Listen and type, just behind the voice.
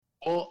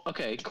Well,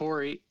 okay,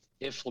 Corey,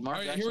 if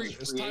Lamar Jackson's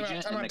a free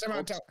agent and the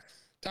Colts...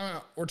 Time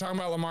out. We're talking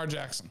about Lamar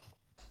Jackson.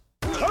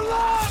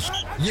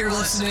 You're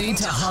listening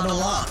to Huddle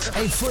Up,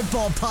 a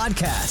football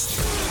podcast.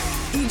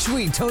 Each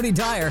week, Tony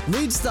Dyer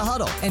leads the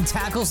huddle and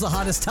tackles the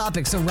hottest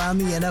topics around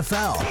the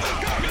NFL.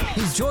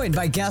 He's joined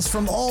by guests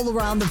from all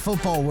around the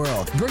football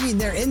world, bringing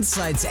their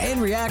insights and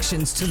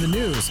reactions to the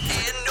news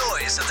and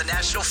noise of the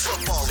National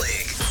Football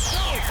League.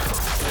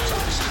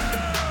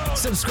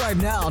 Subscribe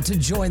now to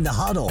join the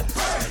huddle.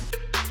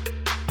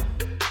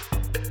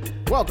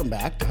 Welcome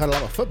back to Huddle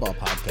Up, a football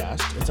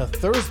podcast. It's a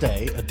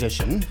Thursday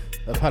edition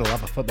of Huddle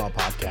Up, a football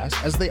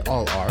podcast, as they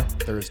all are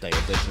Thursday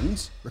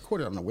editions,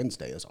 recorded on a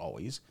Wednesday as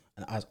always,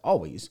 and as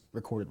always,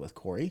 recorded with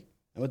Corey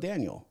and with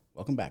Daniel.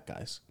 Welcome back,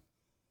 guys.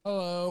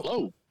 Hello.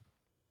 Hello.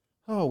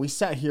 Oh, we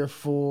sat here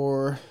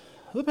for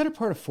the better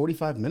part of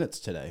 45 minutes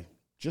today,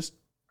 just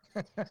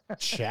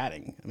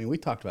chatting. I mean, we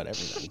talked about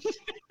everything.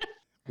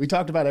 We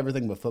talked about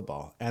everything but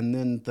football, and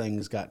then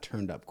things got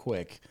turned up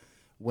quick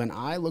when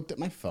I looked at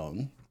my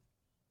phone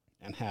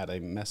and had a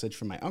message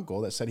from my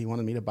uncle that said he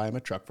wanted me to buy him a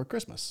truck for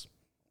Christmas.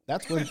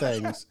 That's when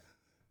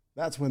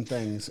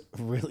things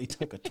really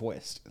took a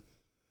twist.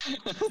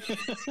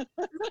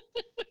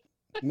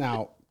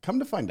 Now, come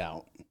to find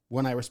out,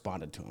 when I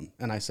responded to him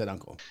and I said,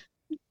 "Uncle,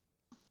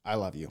 I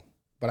love you,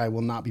 but I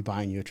will not be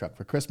buying you a truck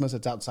for Christmas.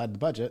 It's outside the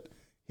budget."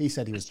 He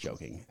said he was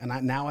joking,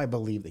 and now I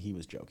believe that he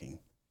was joking.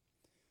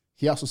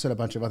 He also said a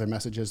bunch of other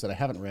messages that I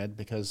haven't read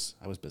because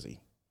I was busy.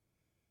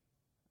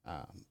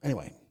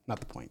 Anyway, not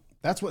the point.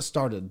 That's what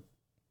started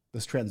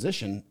this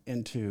transition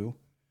into,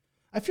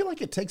 I feel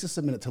like it takes us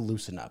a minute to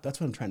loosen up. That's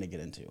what I'm trying to get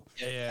into.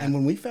 Yeah. And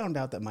when we found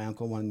out that my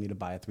uncle wanted me to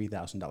buy a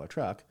 $3,000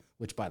 truck,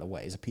 which, by the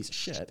way, is a piece of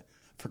shit,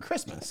 for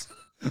Christmas,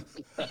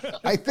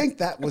 I think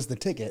that was the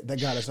ticket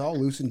that got us all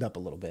loosened up a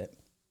little bit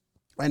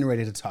and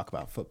ready to talk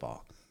about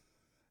football.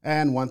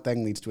 And one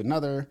thing leads to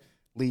another,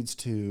 leads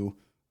to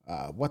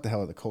what the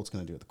hell are the Colts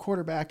going to do with the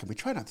quarterback? And we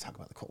try not to talk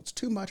about the Colts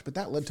too much, but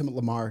that led to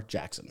Lamar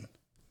Jackson.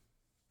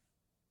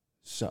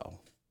 So,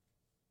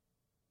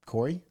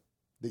 Corey,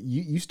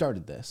 you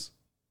started this.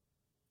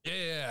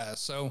 Yeah.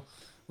 So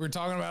we were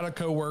talking about a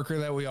coworker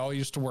that we all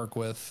used to work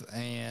with,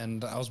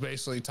 and I was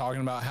basically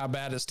talking about how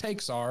bad his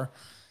takes are.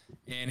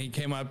 And he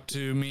came up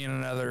to me and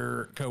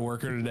another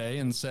coworker today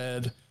and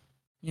said,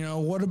 "You know,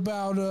 what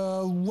about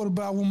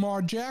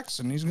Lamar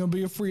Jackson? He's going to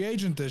be a free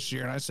agent this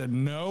year." And I said,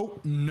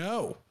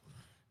 no,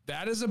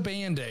 that is a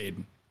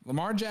Band-Aid.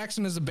 Lamar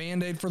Jackson is a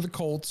Band-Aid for the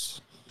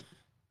Colts.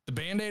 The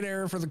Band-Aid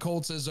era for the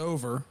Colts is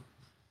over.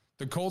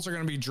 The Colts are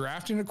going to be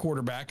drafting a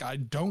quarterback. I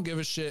don't give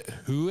a shit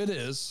who it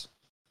is.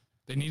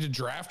 They need to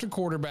draft a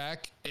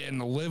quarterback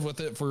and live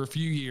with it for a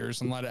few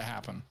years and let it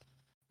happen.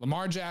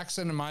 Lamar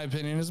Jackson, in my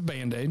opinion, is a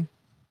Band-Aid.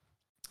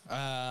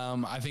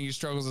 I think he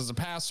struggles as a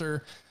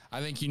passer.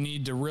 I think you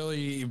need to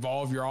really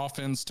evolve your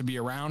offense to be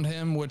around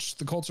him, which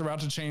the Colts are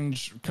about to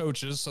change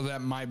coaches, so that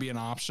might be an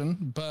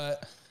option.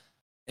 But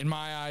in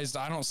my eyes,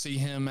 I don't see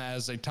him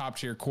as a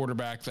top-tier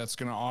quarterback that's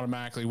going to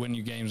automatically win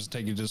you games and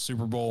take you to the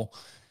Super Bowl.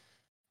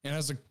 And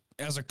as a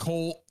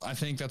Colt, I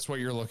think that's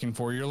what you're looking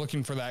for. You're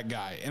looking for that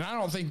guy. And I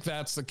don't think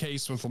that's the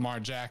case with Lamar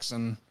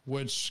Jackson,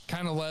 which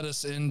kind of led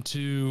us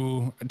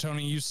into,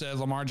 Tony, you said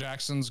Lamar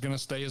Jackson's going to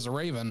stay as a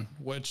Raven,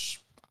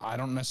 which I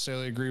don't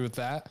necessarily agree with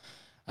that.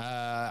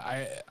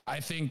 I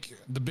think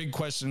the big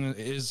question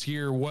is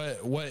here,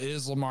 what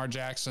is Lamar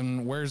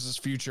Jackson? Where's his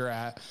future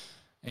at?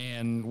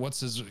 And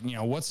what's his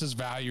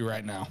value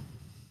right now?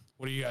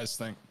 What do you guys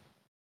think?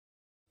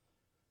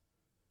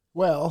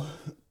 Well,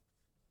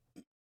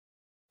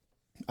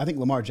 I think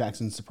Lamar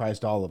Jackson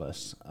surprised all of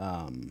us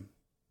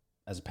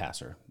as a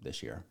passer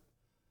this year.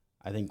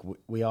 I think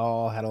we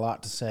all had a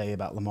lot to say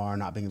about Lamar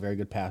not being a very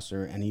good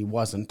passer, and he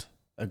wasn't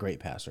a great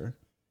passer.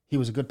 He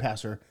was a good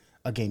passer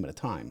a game at a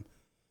time.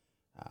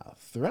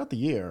 Throughout the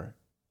year,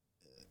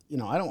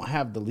 I don't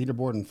have the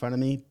leaderboard in front of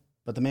me,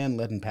 but the man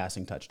led in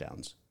passing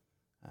touchdowns,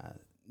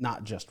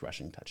 not just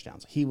rushing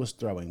touchdowns. He was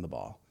throwing the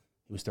ball.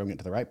 He was throwing it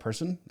to the right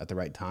person at the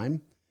right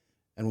time.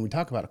 And when we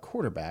talk about a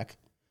quarterback,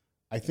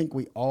 I think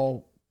we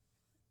all,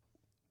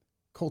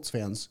 Colts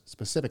fans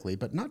specifically,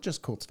 but not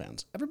just Colts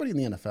fans, everybody in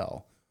the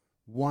NFL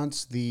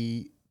wants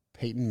the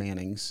Peyton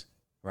Mannings,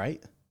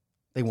 right?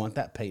 They want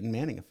that Peyton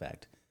Manning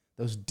effect.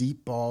 Those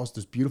deep balls,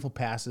 those beautiful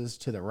passes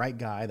to the right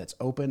guy that's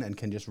open and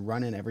can just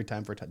run in every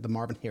time for the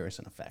Marvin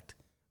Harrison effect,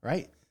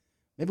 right?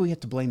 Maybe we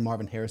have to blame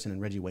Marvin Harrison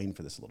and Reggie Wayne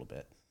for this a little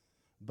bit.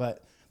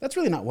 But that's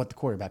really not what the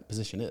quarterback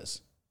position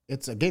is.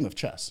 It's a game of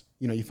chess.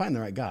 You find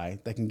the right guy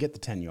that can get the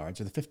 10 yards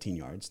or the 15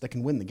 yards that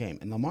can win the game.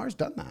 And Lamar's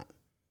done that.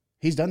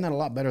 He's done that a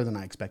lot better than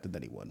I expected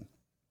that he would.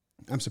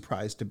 I'm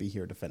surprised to be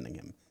here defending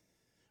him.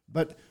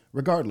 But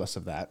regardless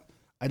of that,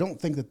 I don't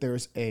think that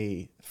there's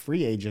a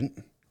free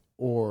agent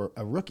or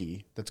a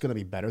rookie that's going to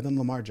be better than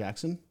Lamar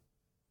Jackson.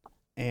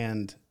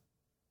 And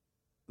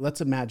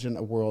let's imagine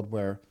a world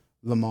where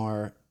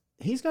Lamar,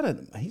 he's got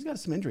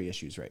some injury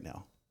issues right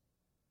now.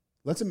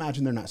 Let's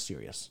imagine they're not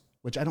serious,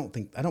 which I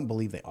don't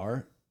believe they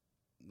are,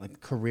 like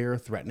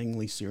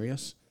career-threateningly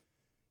serious.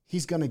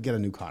 He's going to get a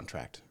new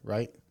contract,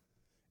 right?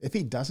 If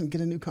he doesn't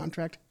get a new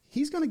contract,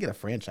 he's going to get a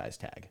franchise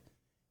tag.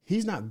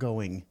 He's not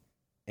going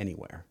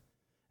anywhere.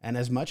 And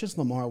as much as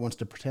Lamar wants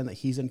to pretend that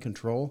he's in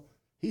control,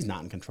 he's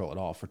not in control at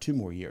all for 2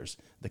 more years.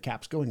 The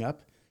cap's going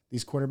up.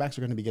 These quarterbacks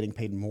are going to be getting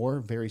paid more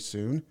very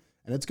soon.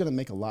 And it's going to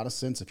make a lot of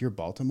sense if you're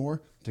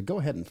Baltimore to go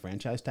ahead and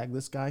franchise tag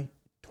this guy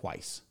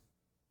twice.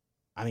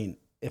 I mean,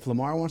 if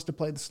Lamar wants to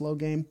play the slow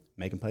game,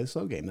 make him play the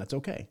slow game. That's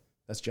okay.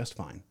 That's just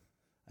fine.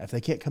 If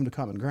they can't come to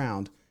common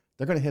ground,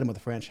 they're going to hit him with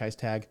a franchise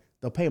tag.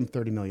 They'll pay him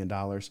 $30 million.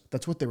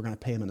 That's what they were going to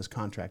pay him in his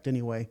contract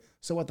anyway.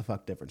 So what the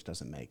fuck difference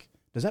does it make?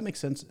 Does that make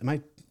sense? Am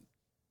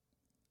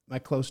I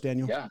close,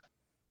 Daniel?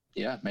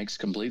 Yeah, it makes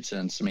complete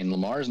sense. I mean,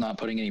 Lamar's not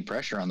putting any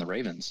pressure on the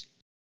Ravens.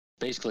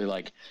 Basically,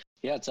 like,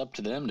 yeah, it's up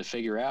to them to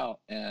figure out,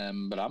 but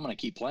I'm going to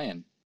keep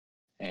playing.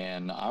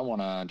 And I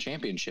want a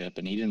championship,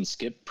 and he didn't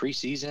skip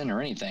preseason or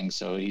anything,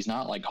 so he's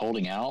not, like,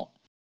 holding out.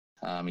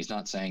 He's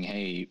not saying,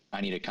 hey,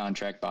 I need a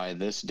contract by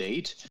this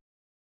date.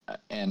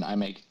 And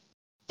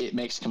it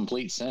makes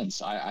complete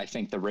sense. I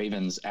think the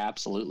Ravens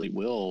absolutely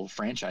will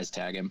franchise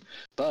tag him.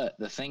 But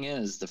the thing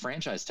is, the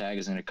franchise tag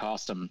is going to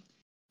cost him,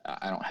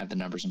 I don't have the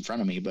numbers in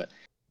front of me, but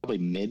probably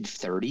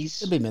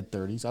mid-30s. It'll be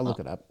mid-30s. I'll look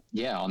it up.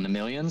 Yeah, on the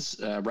millions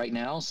right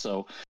now.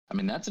 So, I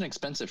mean, that's an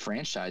expensive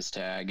franchise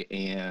tag.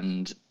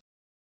 And,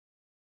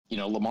 you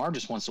know, Lamar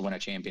just wants to win a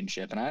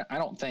championship. And I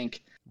don't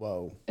think,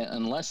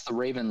 unless the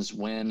Ravens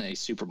win a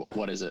Super Bowl,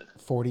 what is it?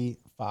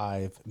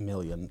 $45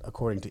 million,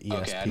 according to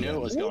ESPN. Okay, I knew it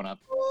was going up.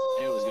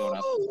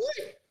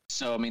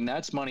 So, I mean,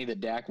 that's money that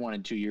Dak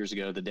wanted 2 years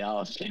ago. The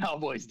Dallas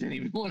Cowboys didn't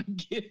even want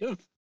to give.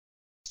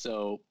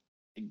 So,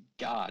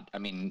 God, I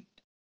mean,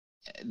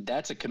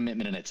 that's a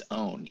commitment in its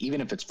own,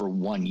 even if it's for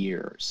 1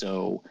 year.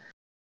 So,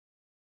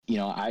 you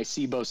know, I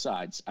see both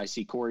sides. I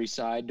see Corey's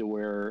side to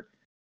where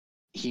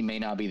he may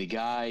not be the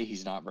guy.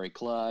 He's not very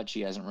clutch.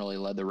 He hasn't really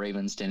led the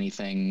Ravens to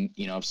anything,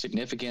 you know, of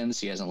significance.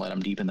 He hasn't led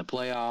them deep in the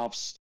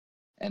playoffs.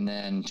 And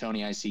then,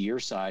 Tony, I see your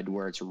side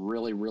where it's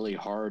really, really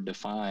hard to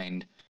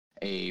find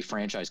a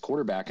franchise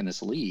quarterback in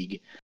this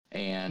league.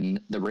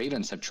 And the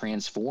Ravens have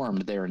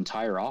transformed their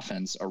entire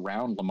offense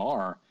around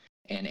Lamar.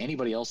 And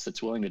anybody else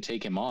that's willing to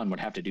take him on would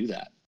have to do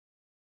that.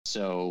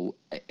 So,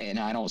 and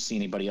I don't see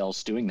anybody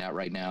else doing that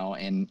right now.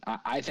 And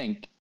I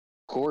think,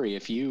 Corey,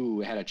 if you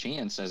had a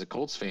chance as a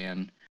Colts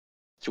fan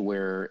to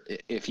where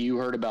if you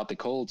heard about the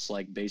Colts,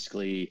 like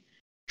basically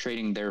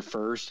trading their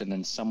first and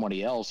then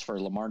somebody else for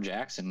Lamar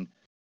Jackson,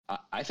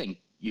 I think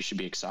you should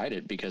be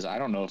excited because I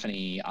don't know if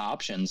any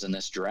options in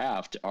this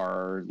draft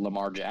are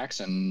Lamar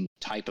Jackson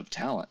type of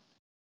talent.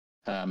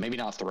 Maybe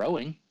not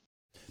throwing.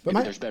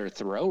 But there's better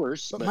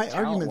throwers, but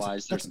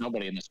talent-wise, there's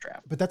nobody in this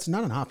draft. But that's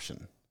not an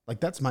option.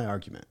 Like, that's my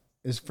argument,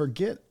 is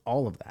forget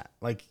all of that.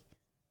 Like,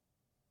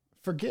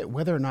 forget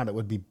whether or not it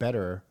would be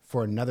better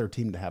for another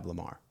team to have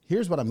Lamar.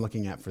 Here's what I'm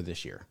looking at for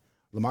this year.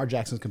 Lamar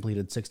Jackson's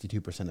completed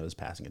 62% of his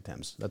passing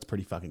attempts. That's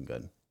pretty fucking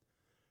good.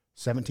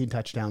 17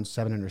 touchdowns,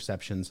 7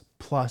 interceptions,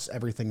 plus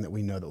everything that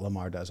we know that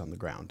Lamar does on the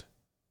ground,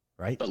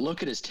 right? But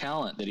look at his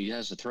talent that he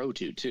has to throw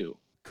to, too.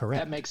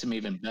 Correct. That makes him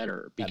even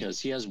better because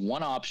he has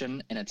one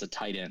option and it's a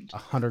tight end.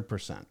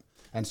 100%.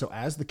 And so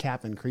as the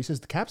cap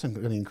increases, the cap's going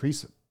to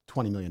increase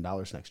 $20 million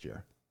next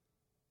year.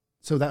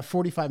 So that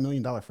 $45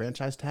 million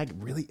franchise tag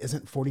really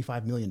isn't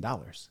 $45 million.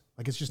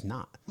 Like, it's just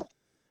not.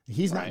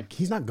 He's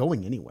not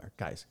going anywhere,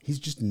 guys. He's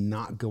just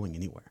not going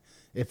anywhere.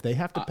 If they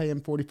have to pay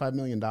him $45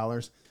 million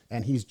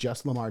and he's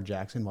just Lamar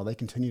Jackson while they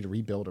continue to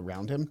rebuild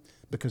around him,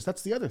 because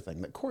that's the other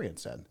thing that Corey had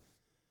said.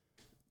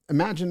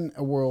 Imagine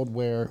a world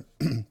where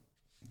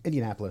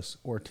Indianapolis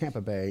or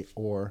Tampa Bay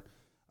or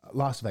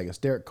Las Vegas,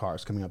 Derek Carr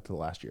is coming up to the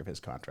last year of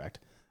his contract.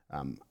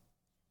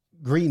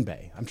 Green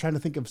Bay. I'm trying to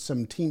think of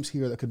some teams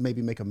here that could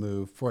maybe make a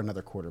move for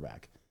another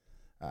quarterback.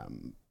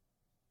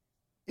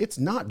 It's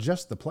not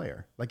just the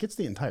player. Like, it's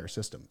the entire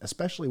system,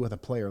 especially with a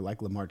player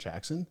like Lamar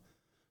Jackson.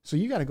 So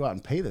you got to go out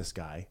and pay this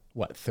guy,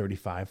 $35,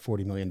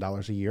 $40 million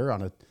a year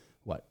on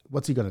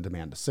what's he going to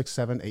demand? A 6,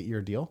 7, 8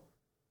 year deal?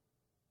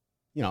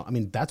 You know, I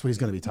mean, that's what he's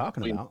going to be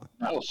talking about.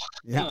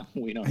 Yeah,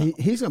 we don't know.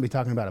 He's going to be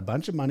talking about a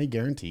bunch of money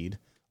guaranteed,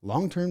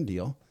 long-term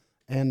deal.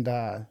 And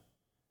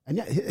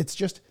yeah, it's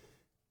just,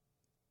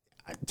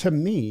 to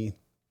me,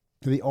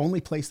 the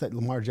only place that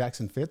Lamar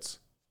Jackson fits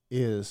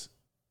is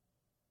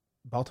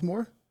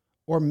Baltimore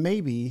or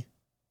maybe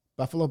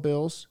Buffalo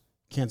Bills,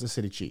 Kansas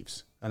City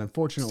Chiefs. And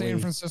unfortunately, San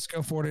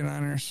Francisco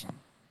 49ers.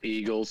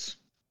 Eagles.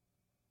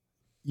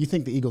 You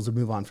think the Eagles would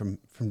move on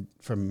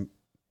from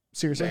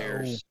seriously?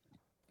 Bears.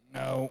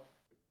 No.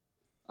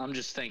 I'm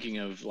just thinking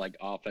of like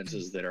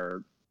offenses that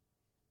are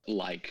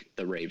like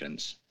the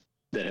Ravens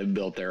that have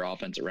built their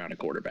offense around a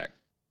quarterback.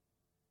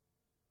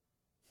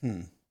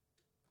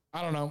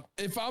 I don't know.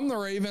 If I'm the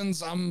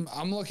Ravens, I'm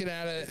looking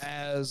at it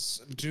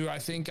as, do I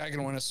think I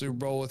can win a Super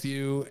Bowl with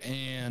you?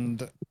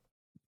 And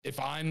if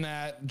I'm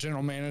that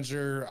general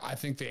manager, I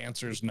think the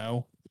answer is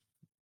no.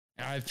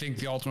 And I think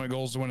the ultimate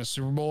goal is to win a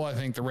Super Bowl. I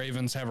think the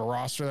Ravens have a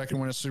roster that can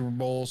win a Super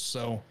Bowl.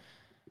 So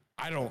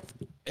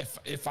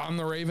if I'm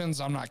the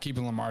Ravens, I'm not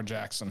keeping Lamar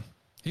Jackson.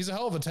 He's a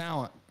hell of a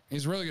talent.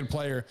 He's a really good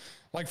player.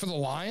 Like for the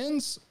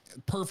Lions,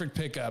 perfect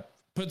pickup.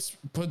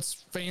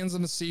 puts fans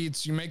in the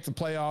seats. You make the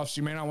playoffs.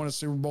 You may not win a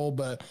Super Bowl,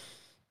 but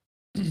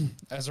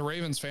as a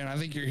Ravens fan, I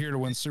think you're here to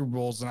win Super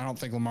Bowls, and I don't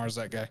think Lamar's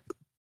that guy.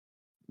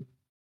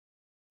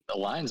 The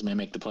Lions may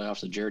make the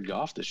playoffs with Jared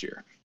Goff this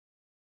year.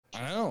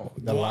 I know.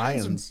 The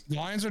Lions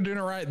are doing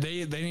it right.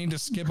 They need to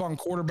skip on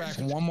quarterback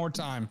one more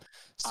time.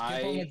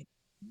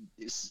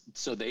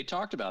 So they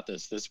talked about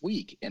this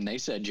week, and they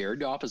said Jared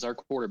Goff is our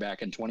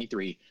quarterback in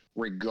 23,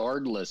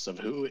 regardless of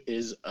who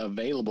is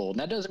available. And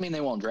that doesn't mean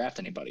they won't draft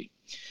anybody,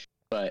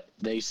 but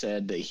they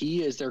said that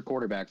he is their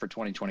quarterback for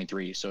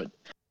 2023. So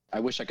I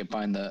wish I could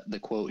find the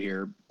quote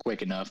here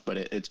quick enough, but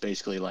it's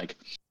basically like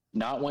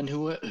not one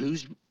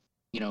who's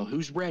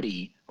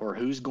ready or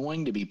who's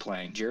going to be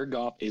playing. Jared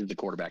Goff is the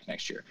quarterback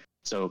next year.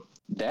 So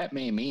that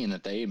may mean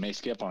that they may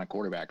skip on a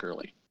quarterback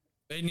early.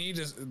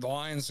 The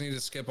Lions need to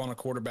skip on a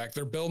quarterback.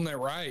 They're building it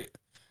right.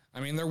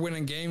 I mean, they're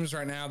winning games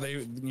right now.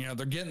 They're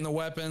getting the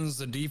weapons.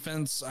 The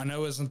defense, I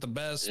know, isn't the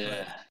best.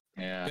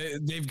 Yeah.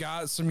 They've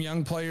got some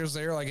young players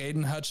there like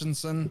Aiden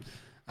Hutchinson,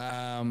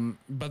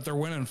 but they're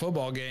winning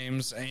football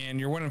games, and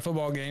you're winning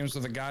football games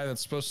with a guy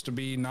that's supposed to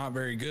be not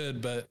very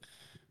good, but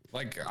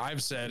like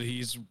I've said,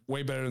 he's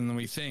way better than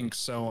we think.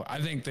 So I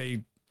think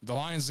the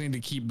Lions need to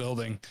keep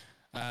building.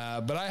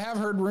 But I have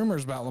heard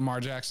rumors about Lamar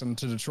Jackson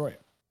to Detroit.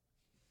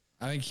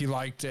 I think he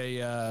liked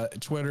a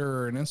Twitter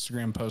or an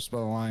Instagram post by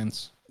the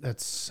Lions.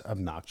 That's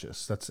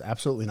obnoxious. That's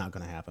absolutely not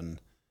going to happen.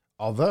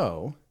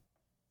 Although,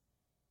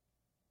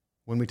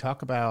 when we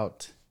talk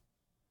about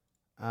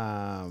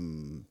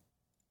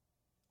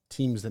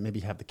teams that maybe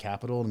have the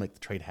capital to make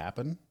the trade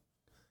happen,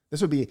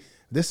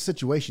 this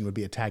situation would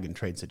be a tag and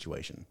trade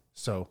situation.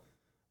 So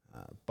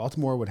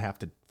Baltimore would have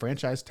to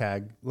franchise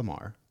tag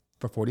Lamar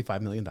for $45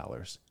 million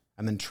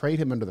and then trade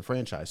him under the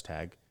franchise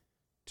tag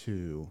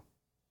to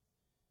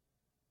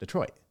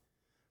Detroit.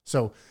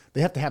 So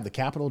they have to have the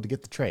capital to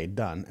get the trade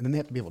done, and then they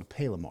have to be able to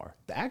pay Lamar.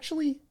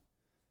 Actually,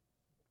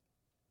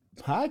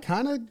 I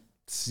kind of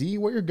see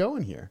where you're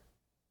going here.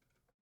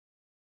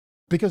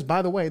 Because,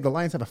 by the way, the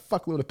Lions have a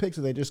fuckload of picks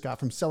that they just got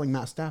from selling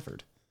Matt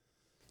Stafford.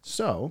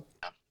 So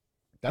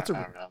that's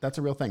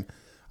a real thing.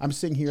 I'm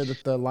seeing here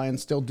that the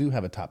Lions still do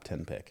have a top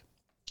 10 pick.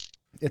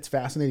 It's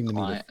fascinating to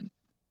me.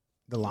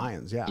 The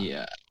Lions,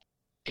 yeah.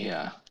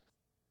 Yeah.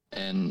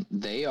 And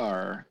they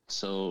are,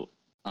 so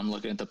I'm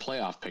looking at the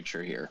playoff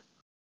picture here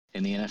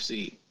in the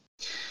NFC.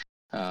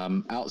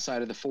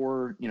 Outside of the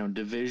four,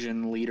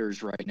 division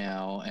leaders right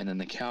now, and then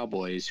the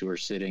Cowboys, who are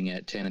sitting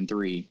at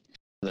 10-3,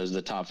 those are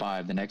the top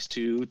five. The next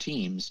two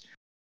teams,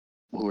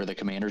 who are the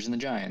Commanders and the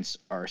Giants,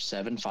 are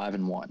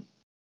 7-5-1.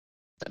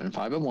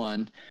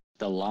 7-5-1.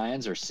 The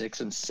Lions are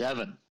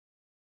 6-7.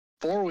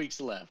 4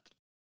 weeks left.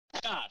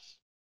 Gosh,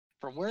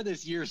 from where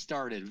this year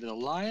started, the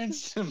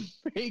Lions to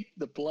make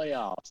the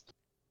playoffs.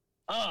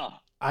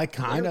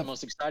 They're the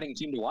most exciting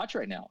team to watch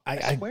right now.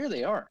 I swear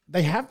they are.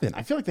 They have been.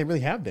 I feel like they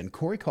really have been.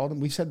 Corey called them.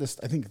 We said this.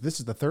 I think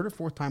this is the third or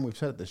fourth time we've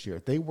said it this year.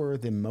 They were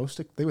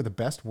the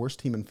best, worst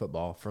team in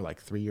football for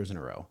like 3 years in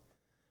a row.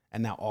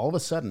 And now all of a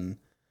sudden,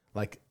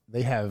 like,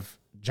 they have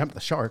jumped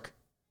the shark,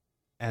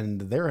 and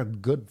they're a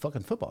good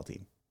fucking football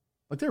team.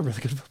 Like, they're a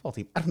really good football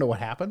team. I don't know what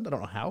happened. I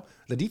don't know how.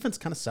 The defense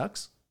kind of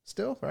sucks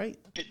still, right?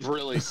 It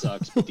really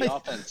sucks. But the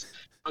offense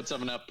puts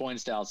up enough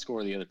points to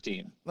outscore the other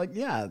team. Like,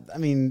 yeah, I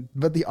mean,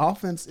 but the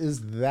offense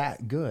is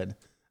that good.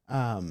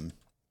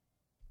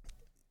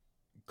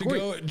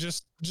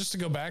 Just to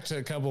go back to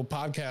a couple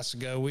podcasts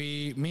ago,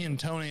 me and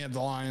Tony had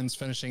the Lions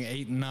finishing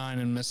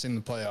 8-9 and missing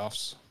the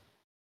playoffs.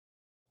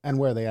 And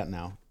where are they at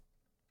now?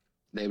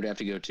 They would have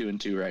to go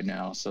 2-2 right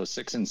now. So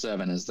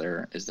 6-7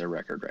 is their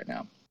record right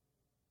now.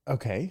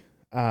 Okay.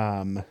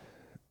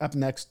 Up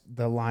next,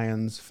 the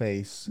Lions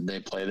face.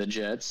 They play the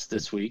Jets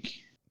this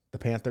week. The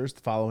Panthers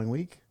the following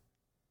week.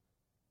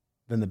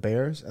 Then the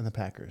Bears and the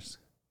Packers.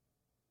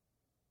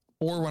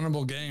 4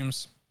 winnable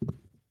games.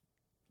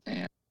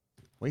 And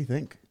what do you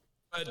think?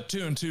 But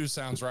 2-2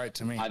 sounds right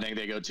to me. I think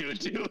they go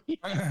 2-2.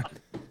 Yeah,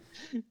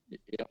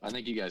 I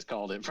think you guys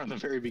called it from the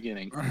very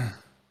beginning.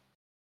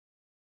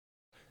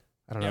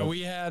 I don't know.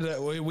 We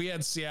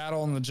had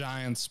Seattle and the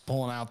Giants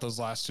pulling out those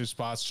last 2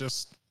 spots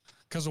just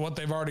because of what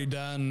they've already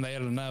done. They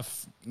had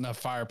enough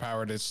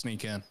firepower to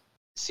sneak in.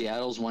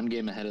 Seattle's 1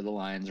 game ahead of the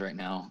Lions right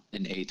now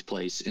in 8th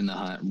place in the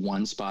hunt,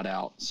 1 spot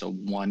out. So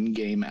 1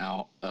 game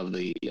out of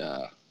the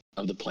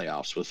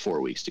playoffs with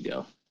 4 weeks to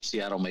go.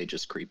 Seattle may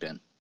just creep in.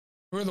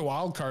 Who are the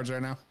wild cards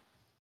right now?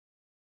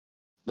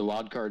 The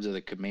wild cards are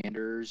the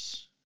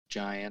Commanders,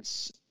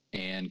 Giants,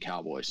 and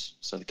Cowboys.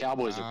 So the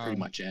Cowboys are pretty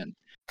much in.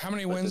 How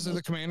many wins do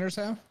the Commanders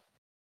have?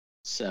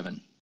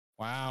 7.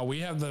 Wow, we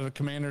have the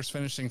Commanders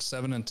finishing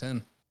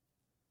 7-10.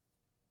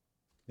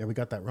 Yeah, we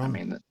got that wrong. I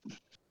mean,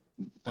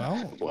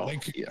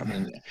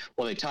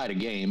 they tied a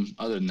game.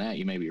 Other than that,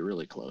 you may be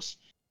really close.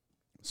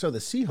 So the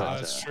Seahawks.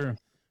 That's true.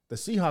 The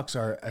Seahawks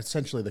are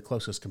essentially the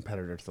closest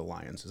competitor to the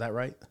Lions. Is that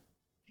right?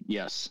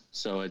 Yes.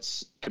 So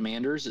it's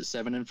Commanders at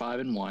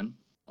 7-5-1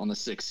 on the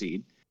 6th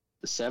seed.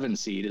 The 7th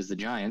seed is the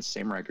Giants,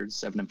 same record,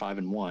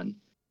 7-5-1.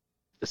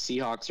 The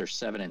Seahawks are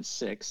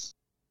 7-6.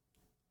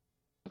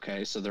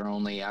 Okay, so they're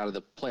only out of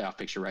the playoff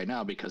picture right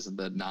now because of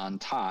the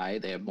non-tie.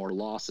 They have more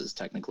losses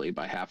technically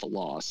by half a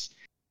loss,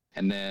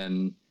 and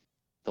then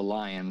the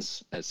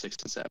Lions at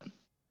 6-7.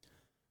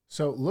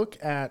 So look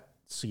at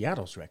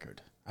Seattle's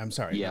record. I'm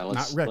sorry, Yeah,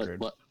 not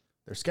record.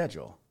 Their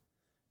schedule.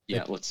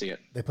 Let's see it.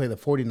 They play the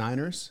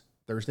 49ers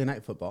Thursday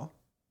Night Football.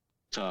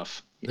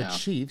 Tough. The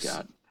Chiefs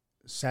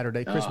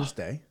Saturday, Christmas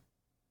Day.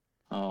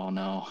 Oh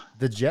no.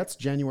 The Jets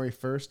January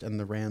 1st and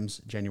the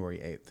Rams January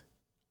 8th.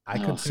 I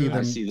could see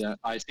them.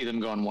 I see them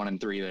going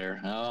 1-3 there.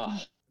 Oh.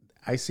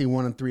 I see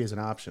 1-3 as an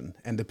option,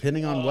 and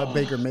depending on what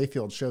Baker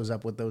Mayfield shows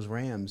up with those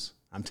Rams,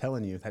 I'm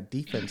telling you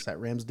that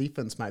Rams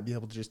defense might be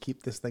able to just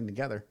keep this thing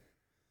together.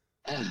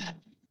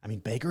 I mean,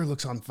 Baker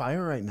looks on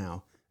fire right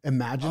now.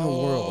 Imagine a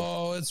world.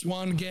 Oh, it's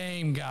one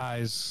game,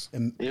 guys.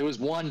 It was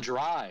one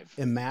drive.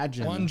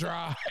 Imagine one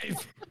drive.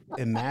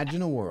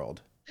 Imagine a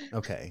world,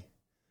 okay,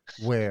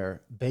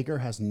 where Baker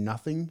has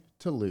nothing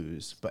to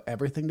lose but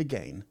everything to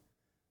gain.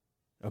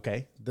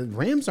 Okay, the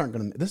Rams aren't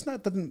going to. This is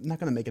not going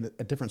to make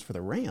a difference for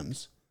the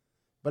Rams.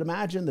 But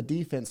imagine the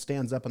defense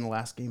stands up in the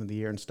last game of the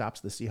year and stops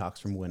the Seahawks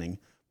from winning.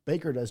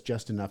 Baker does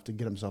just enough to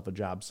get himself a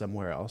job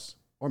somewhere else,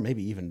 or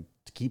maybe even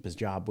to keep his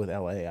job with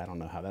LA. I don't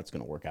know how that's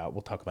going to work out.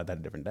 We'll talk about that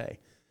a different day.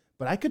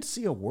 But I could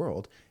see a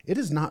world. It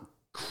is not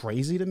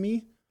crazy to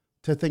me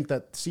to think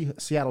that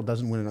Seattle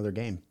doesn't win another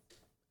game.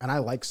 And I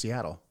like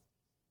Seattle.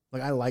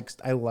 Like I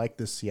like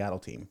this Seattle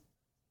team.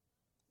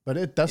 But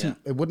it doesn't.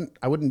 Yeah.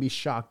 I wouldn't be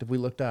shocked if we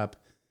looked up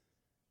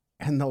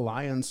and the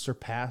Lions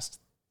surpassed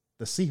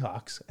the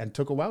Seahawks and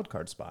took a wild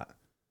card spot.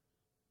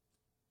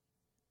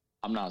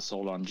 I'm not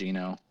sold on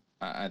Geno.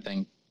 I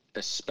think,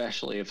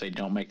 especially if they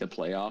don't make the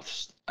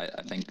playoffs, I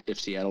think if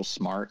Seattle's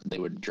smart, they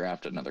would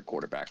draft another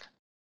quarterback.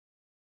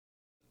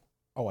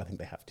 Oh, I think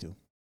they have to.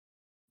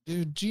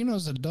 Dude,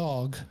 Geno's a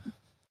dog.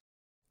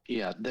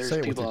 Yeah, there's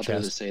people out there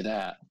that say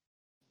that.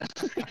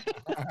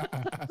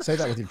 Say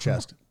that with your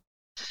chest.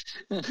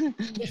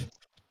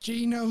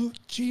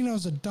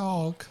 Geno's a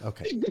dog.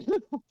 Okay.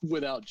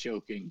 Without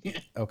choking.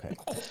 Okay.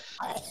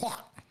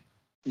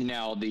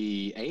 Now,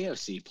 the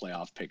AFC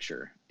playoff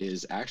picture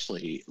is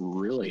actually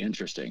really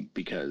interesting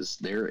because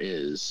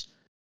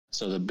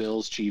so the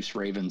Bills, Chiefs,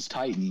 Ravens,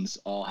 Titans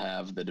all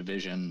have the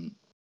division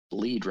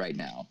lead right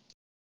now.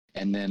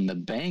 And then the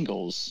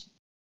Bengals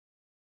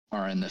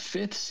are in the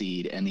 5th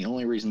seed, and the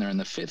only reason they're in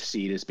the 5th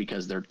seed is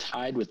because they're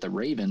tied with the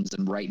Ravens,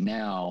 and right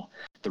now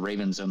the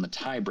Ravens own the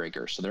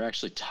tiebreaker, so they're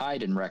actually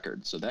tied in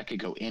record, so that could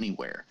go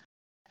anywhere.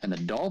 And the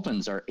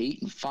Dolphins are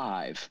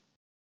 8-5.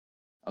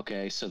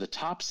 Okay, so the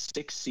top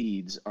 6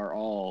 seeds are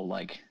all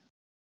like,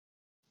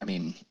 I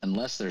mean,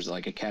 unless there's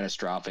like a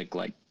catastrophic,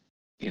 like,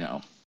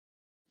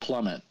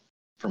 plummet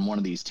from one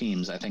of these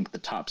teams, I think the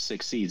top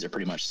 6 seeds are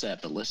pretty much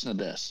set. But listen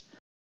to this.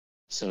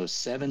 So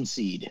 7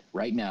 seed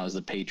right now is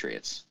the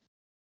Patriots.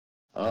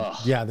 Oh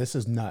yeah, this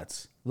is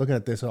nuts. Looking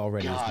at this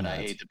already. God, I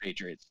hate the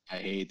Patriots. I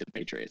hate the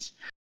Patriots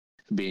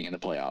being in the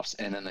playoffs.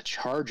 And then the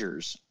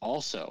Chargers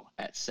also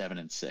at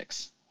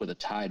 7-6 with a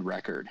tied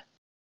record,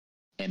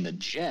 and the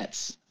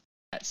Jets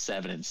at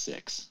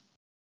 7-6.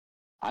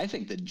 I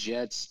think the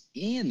Jets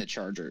and the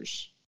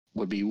Chargers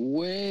would be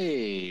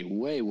way,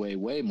 way, way,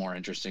 way more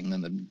interesting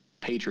than the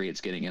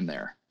Patriots getting in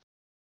there.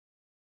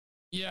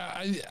 Yeah,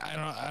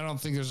 I don't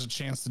think there's a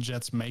chance the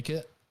Jets make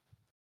it.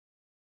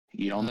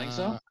 You don't think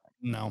so?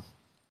 No.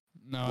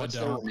 What's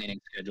their remaining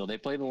schedule? They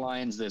play the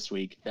Lions this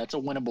week. That's a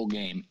winnable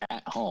game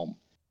at home.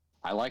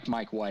 I like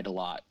Mike White a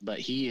lot, but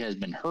he has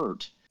been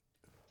hurt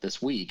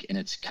this week, and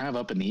it's kind of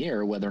up in the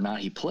air whether or not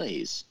he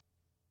plays.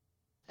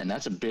 And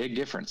that's a big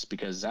difference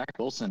because Zach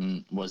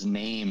Wilson was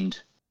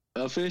named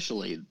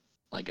officially,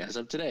 like as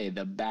of today,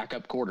 the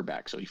backup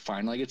quarterback. So he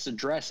finally gets to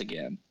dress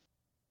again.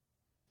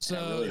 So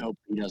I really hope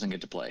he doesn't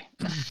get to play.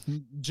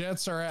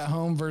 Jets are at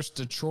home versus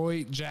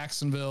Detroit,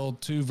 Jacksonville,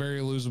 2 very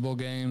losable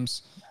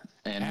games.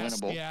 And at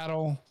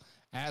winnable.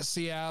 At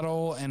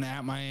Seattle, and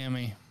at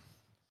Miami.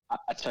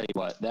 I tell you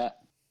what,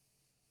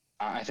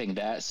 I think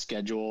that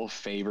schedule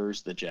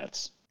favors the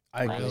Jets.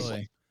 I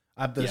agree.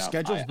 The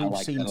schedules we've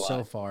seen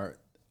so far,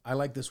 I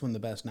like this one the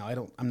best.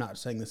 Now, I'm not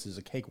saying this is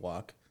a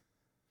cakewalk.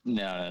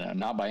 No,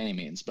 not by any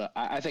means. But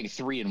I think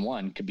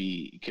 3-1 could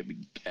be.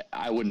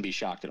 I wouldn't be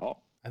shocked at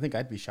all. I think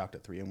I'd be shocked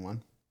at 3-1.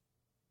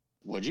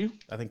 Would you?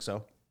 I think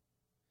so.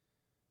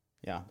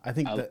 Yeah, I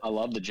think I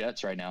love the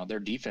Jets right now. Their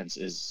defense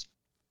is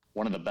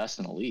one of the best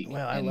in the league.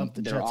 Well, I love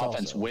the Jets. Their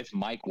offense also. with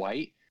Mike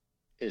White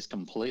is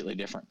completely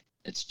different.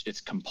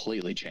 It's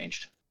completely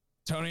changed.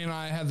 Tony and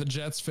I had the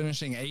Jets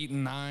finishing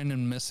 8-9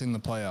 and missing the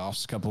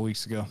playoffs a couple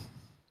weeks ago.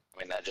 I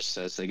mean, that just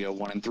says they go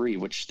 1-3,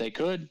 which they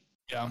could.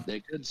 Yeah, they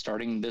could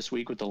starting this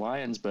week with the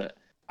Lions, but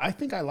I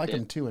think I like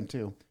them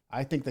 2-2.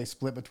 I think they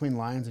split between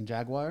Lions and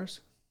Jaguars.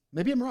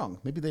 Maybe I'm wrong.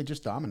 Maybe they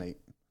just dominate.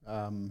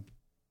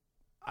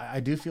 I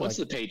do feel What's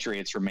the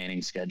Patriots'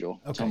 remaining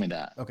schedule? Okay. Tell me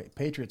that. Okay,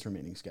 Patriots'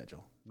 remaining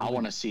schedule. I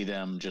want to see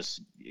them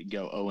just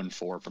go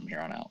 0-4 from here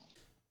on out.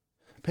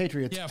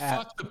 Patriots. Yeah,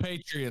 fuck the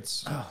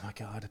Patriots. Oh my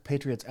God,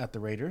 Patriots at the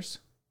Raiders.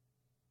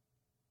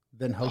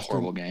 Then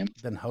horrible game.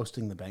 Then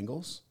hosting the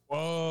Bengals.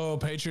 Whoa,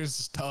 Patriots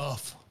is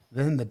tough.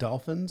 then the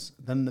Dolphins,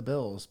 then the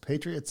Bills.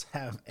 Patriots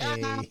have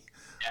a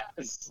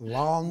Yes.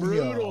 long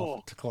hill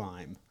Brutal. to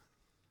climb.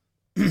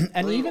 And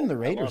Brutal. even the I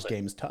Raiders love it.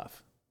 game is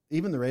tough.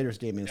 Even the Raiders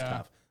game is Yeah.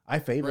 tough. I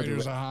favor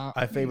Raiders are hot.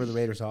 I favor the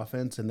Raiders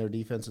offense, and their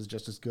defense is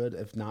just as good,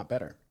 if not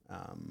better.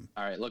 All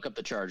right, look up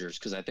the Chargers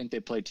because I think they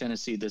play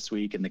Tennessee this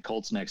week and the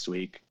Colts next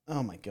week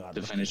Oh my God!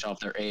 to finish off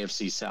their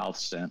AFC South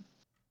stint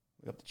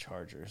Look up the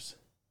Chargers.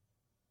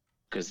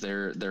 because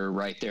they're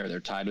right there.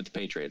 They're tied with the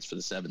Patriots for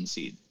the 7th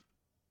seed.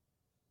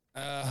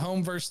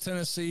 Home versus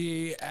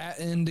Tennessee, at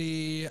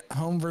Indy,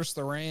 home versus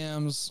the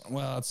Rams.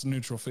 Well, it's a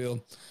neutral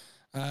field.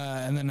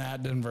 And then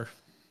at Denver.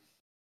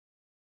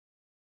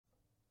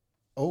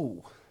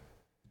 Oh,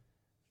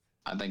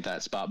 I think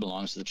that spot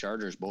belongs to the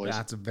Chargers, boys.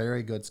 that's a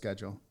very good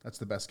schedule. That's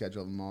the best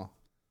schedule of them all.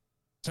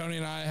 Tony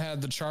and I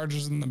had the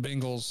Chargers and the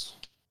Bengals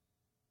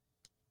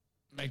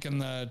making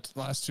the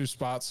last 2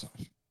 spots.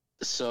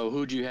 So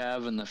who'd you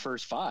have in the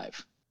first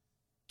 5?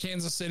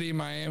 Kansas City,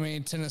 Miami,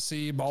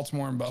 Tennessee,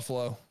 Baltimore, and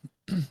Buffalo.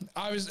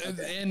 I was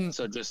in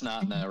So just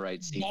not in the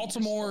right seed.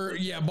 Baltimore.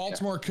 Yeah,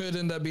 Baltimore could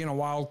end up being a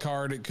wild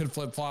card. It could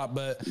flip flop,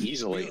 but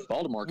Easily.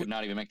 Baltimore could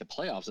not even make the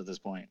playoffs at this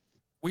point.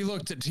 we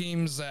looked at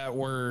teams that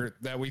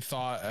we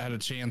thought had a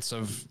chance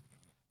of,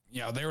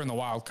 they were in the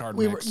wild card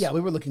mix. We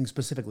were looking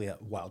specifically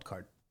at wild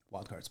card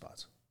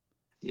spots.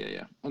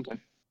 Yeah. Okay.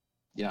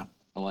 Yeah,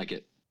 I like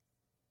it.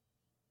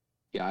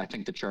 Yeah, I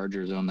think the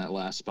Chargers own that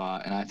last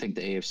spot, and I think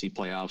the AFC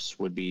playoffs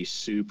would be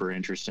super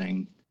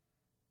interesting.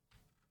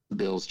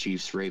 Bills,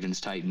 Chiefs,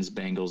 Ravens, Titans,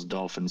 Bengals,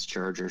 Dolphins,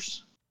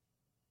 Chargers.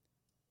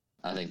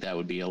 I think that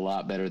would be a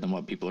lot better than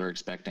what people are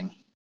expecting.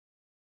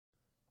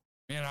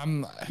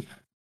 Man,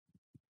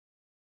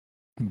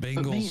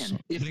 Bengals. man,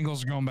 if-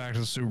 Bengals are going back to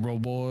the Super Bowl,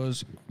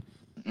 boys.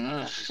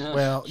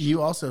 Well,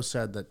 you also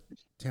said that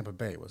Tampa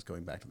Bay was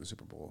going back to the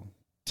Super Bowl.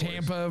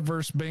 Tampa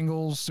versus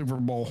Bengals, Super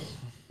Bowl.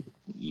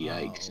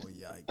 Yikes. Oh,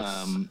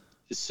 yikes.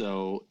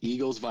 So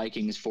Eagles,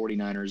 Vikings,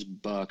 49ers,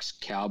 Bucks,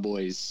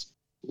 Cowboys,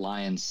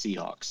 Lions,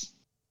 Seahawks.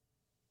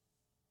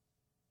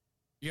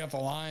 You got the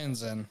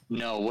Lions in.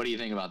 No, what do you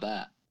think about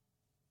that?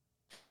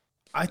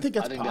 I think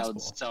it's I think possible.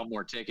 that would sell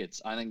more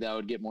tickets. I think that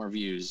would get more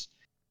views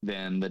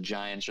than the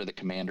Giants or the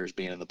Commanders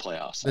being in the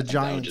playoffs. The I think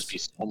that would Giants- just be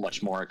so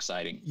much more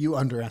exciting. You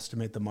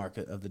underestimate the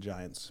market of the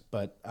Giants,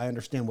 but I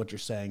understand what you're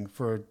saying.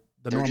 For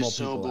the They're normal just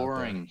so people out there,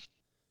 boring.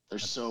 They're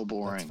so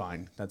boring.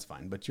 That's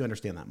fine. But you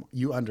understand that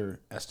you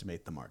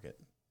underestimate the market.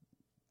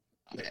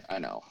 I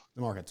know.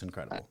 The market's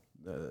incredible.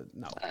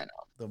 No, I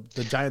know.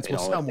 the Giants will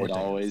sell more It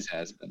tickets. always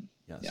has been.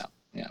 Yes.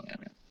 Yeah.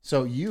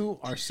 So you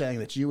are saying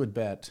that you would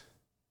bet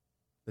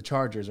the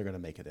Chargers are going to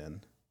make it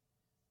in,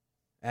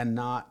 and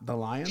not the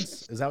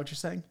Lions? Is that what you're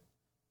saying?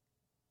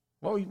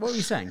 What were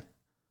you saying?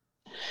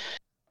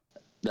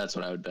 That's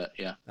what I would bet.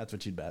 Yeah. That's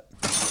what you'd bet.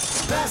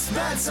 Best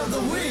bets of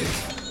the week.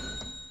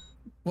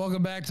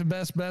 Welcome back to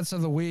Best Bets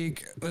of the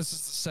Week. This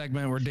is the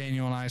segment where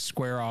Daniel and I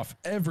square off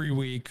every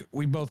week.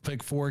 We both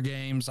pick 4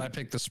 games. I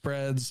pick the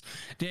spreads.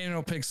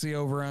 Daniel picks the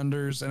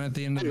over-unders. And at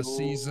the end of the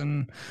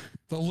season,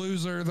 the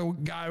loser, the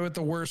guy with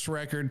the worst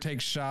record,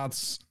 takes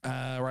shots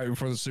right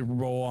before the Super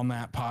Bowl on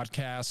that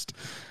podcast.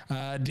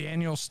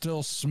 Daniel's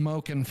still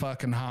smoking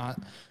fucking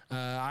hot.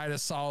 I had a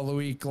solid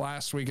week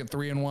last week at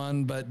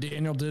 3-1, but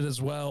Daniel did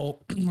as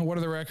well. What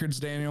are the records,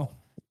 Daniel?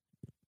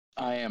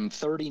 I am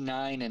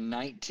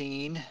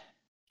 39-19.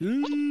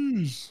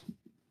 Jeez.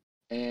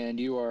 And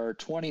you are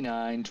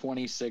 29,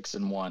 26,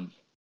 and 1.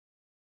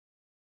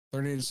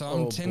 30. So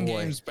I'm 10 boy.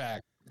 games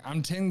back.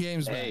 I'm 10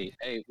 games back.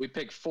 Hey, we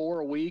pick 4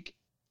 a week.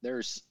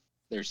 There's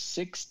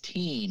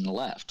 16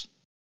 left.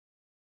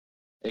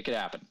 It could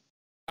happen.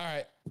 All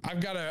right,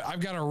 I've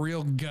got a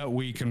real gut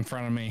week in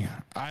front of me.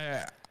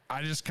 I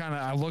just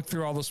I looked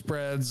through all the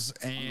spreads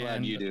and I'm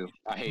glad you do.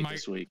 I hate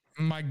this week.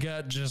 my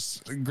gut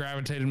just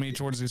gravitated me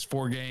towards these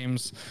 4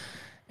 games.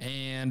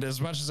 And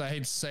as much as I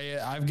hate to say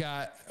it, I've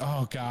got,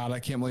 oh God, I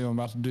can't believe I'm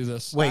about to do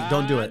this. Wait,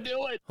 don't do it.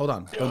 Do it. Hold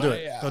on. Don't do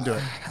it. Yeah. Don't do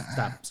it.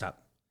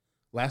 Stop.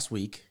 Last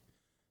week's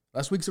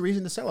a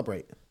reason to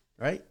celebrate,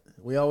 right?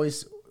 We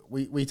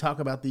talk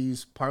about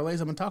these parlays.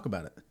 I'm going to talk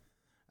about it.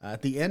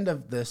 At the end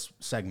of this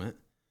segment,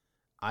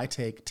 I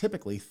take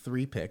typically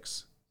 3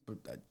 picks,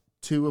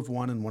 2 of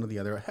one and 1 of the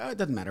other. It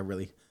doesn't matter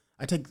really.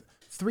 I take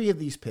 3 of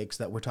these picks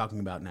that we're talking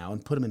about now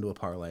and put them into a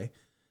parlay,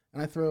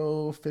 and I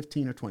throw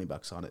 15 or 20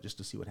 bucks on it just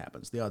to see what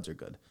happens. The odds are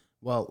good.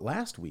 Well,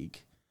 last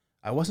week,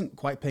 I wasn't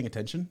quite paying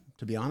attention,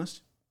 to be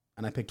honest,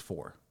 and I picked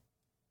 4.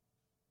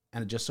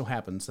 And it just so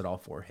happens that all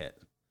 4 hit.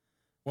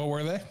 What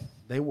were they?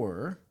 They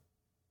were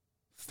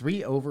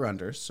 3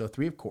 over-unders, so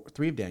 3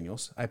 of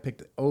Daniel's. I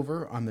picked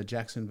over on the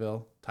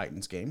Jacksonville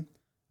Titans game.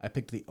 I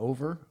picked the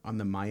over on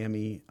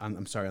the on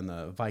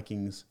the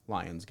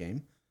Vikings-Lions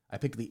game. I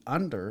picked the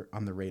under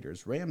on the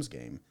Raiders-Rams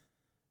game.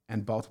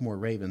 And Baltimore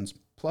Ravens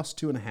plus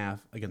 2.5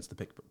 against the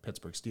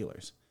Pittsburgh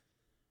Steelers.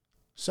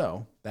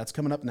 So that's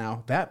coming up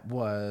now.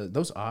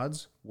 Those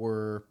odds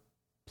were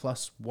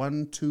plus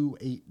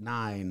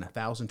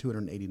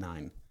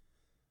 1,289.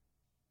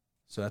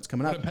 So that's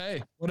coming up.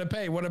 What it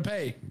pay?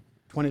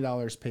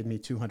 $20 paid me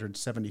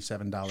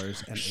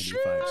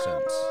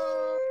 $277.85.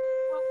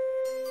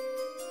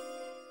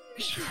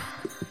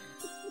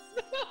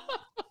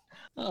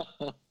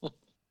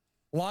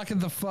 Lock it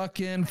the fuck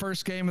in.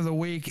 First game of the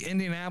week.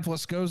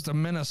 Indianapolis goes to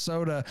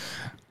Minnesota.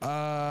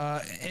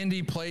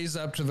 Indy plays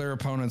up to their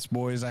opponents,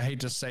 boys. I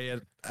hate to say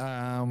it.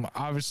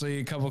 Obviously,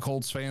 a couple of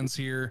Colts fans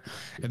here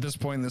at this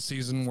point in the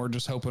season, we're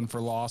just hoping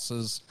for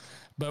losses.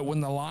 But when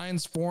the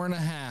line's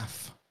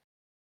 4.5,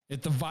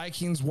 if the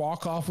Vikings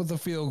walk off with a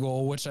field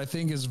goal, which I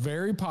think is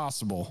very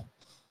possible,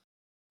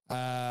 we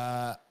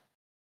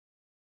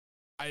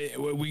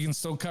can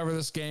still cover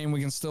this game.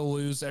 We can still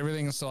lose.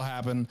 Everything can still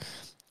happen.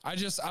 I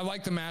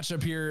like the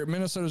matchup here.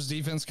 Minnesota's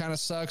defense kind of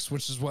sucks,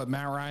 which is what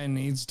Matt Ryan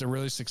needs to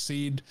really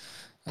succeed.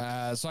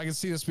 So I can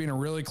see this being a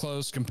really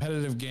close,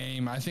 competitive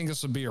game. I think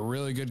this would be a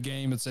really good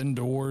game. It's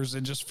indoors.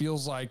 It just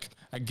feels like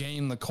a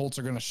game the Colts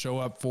are going to show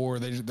up for.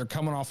 They're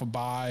coming off a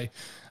bye.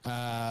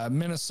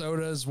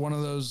 Minnesota is one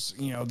of those,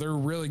 they're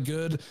really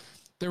good.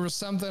 There was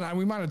something,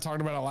 we might have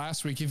talked about it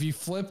last week. If you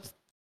flip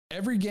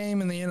every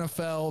game in the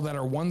NFL that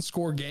are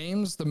one-score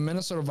games, the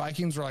Minnesota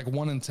Vikings are like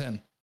 1-10.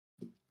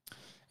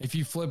 If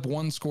you flip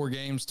one-score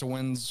games to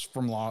wins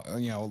from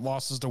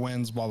losses to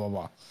wins, blah, blah,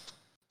 blah.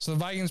 So the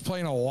Vikings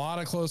playing a lot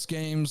of close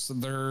games.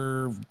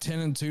 They're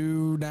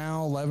 10-2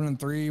 now,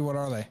 11-3. What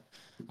are they?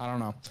 I don't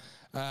know.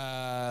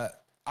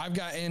 I've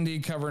got Indy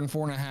covering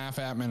 4.5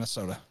 at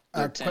Minnesota.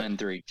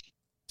 10-3.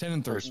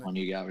 10-3. First one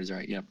you got was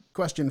right. Yep.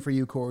 Question for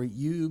you, Corey.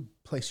 You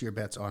place your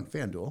bets on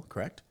FanDuel,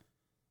 correct?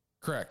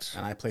 Correct.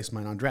 And I place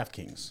mine on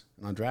DraftKings.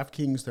 And on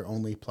DraftKings, they're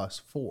only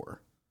 +4.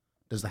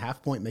 Does the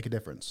half point make a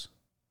difference?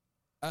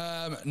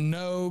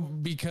 No,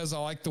 because I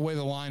like the way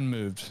the line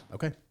moved.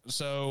 Okay.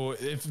 So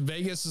if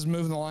Vegas is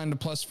moving the line to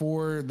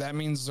 +4, that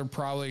means they're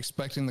probably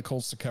expecting the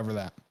Colts to cover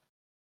that.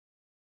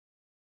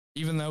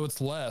 Even though it's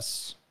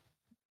less,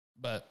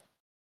 but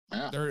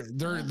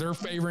they're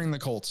favoring the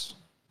Colts.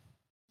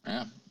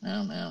 Yeah.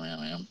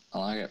 I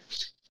like it.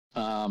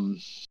 I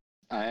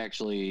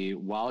actually,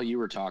 while you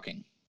were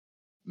talking,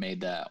 made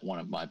that one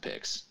of my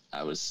picks.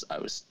 I was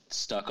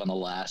stuck on the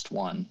last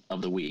one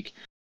of the week.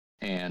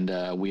 And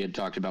we had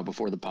talked about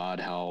before the pod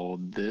how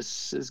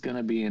this is going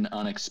to be an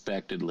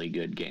unexpectedly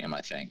good game,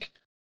 I think.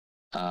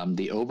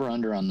 The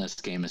over-under on this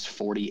game is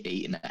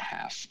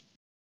 48.5,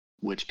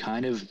 which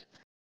kind of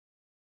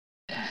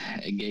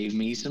gave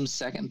me some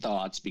second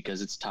thoughts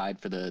because it's tied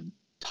for the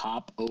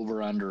top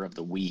over-under of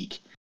the week.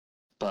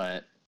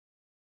 But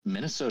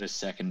Minnesota's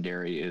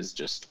secondary is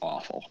just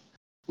awful.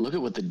 Look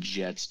at what the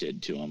Jets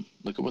did to them.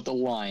 Look at what the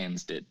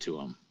Lions did to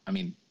them. I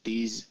mean,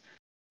 these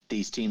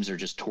teams are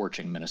just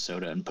torching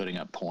Minnesota and putting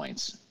up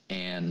points.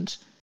 And,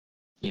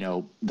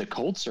 the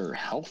Colts are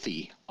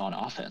healthy on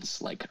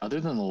offense. Like,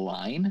 other than the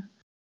line,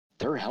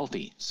 they're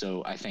healthy.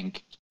 So I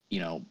think,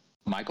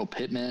 Michael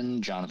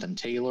Pittman, Jonathan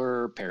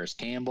Taylor, Paris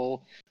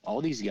Campbell,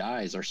 all these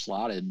guys are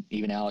slotted,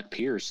 even Alec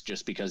Pierce,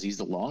 just because he's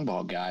the long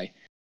ball guy,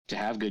 to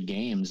have good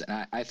games.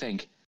 And I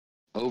think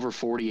over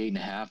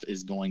 48.5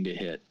 is going to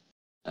hit.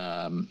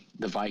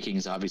 The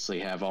Vikings obviously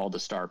have all the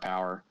star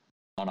power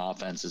on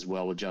offense as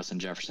well with Justin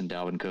Jefferson,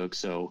 Dalvin Cook.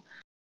 So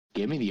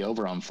give me the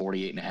over on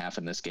 48.5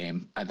 in this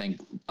game. I think,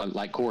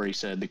 like Corey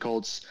said, the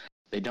Colts,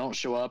 they don't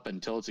show up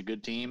until it's a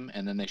good team,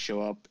 and then they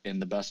show up in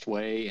the best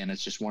way. And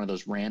it's just one of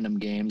those random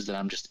games that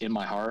I'm just in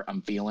my heart,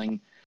 I'm feeling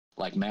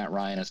like Matt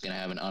Ryan is going to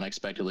have an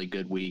unexpectedly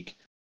good week.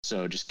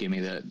 So just give me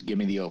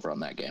the over on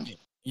that game.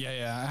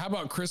 Yeah. How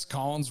about Chris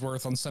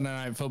Collinsworth on Sunday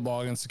Night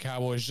Football against the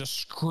Cowboys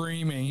just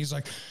screaming? He's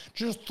like,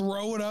 just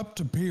throw it up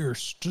to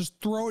Pierce. Just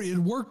throw it. It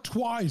worked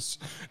twice.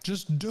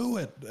 Just do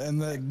it.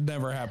 And that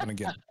never happened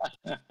again.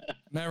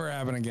 Never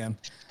happened again.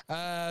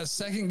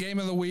 Second game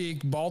of the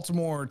week,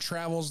 Baltimore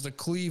travels to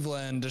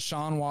Cleveland.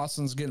 Deshaun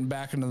Watson's getting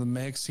back into the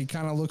mix. He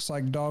kind of looks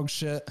like dog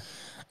shit.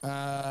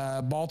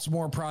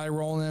 Baltimore probably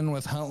rolling in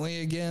with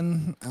Huntley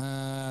again.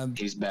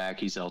 He's back.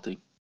 He's healthy.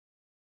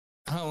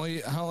 Huntley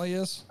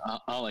is?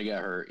 Huntley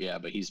got hurt, yeah,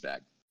 but he's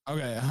back.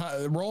 Okay,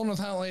 rolling with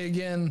Huntley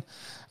again.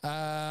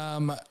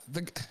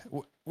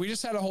 We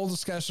just had a whole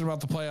discussion about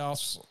the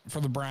playoffs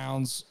for the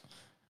Browns.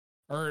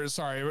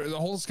 The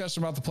whole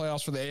discussion about the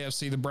playoffs for the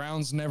AFC. The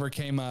Browns never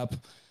came up.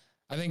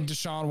 I think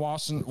Deshaun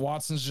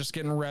Watson's just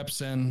getting reps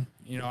in.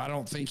 I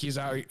don't think he's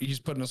out. He's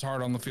putting his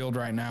heart on the field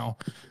right now.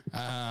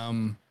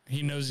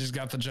 He knows he's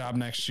got the job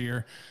next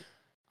year.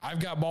 I've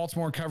got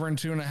Baltimore covering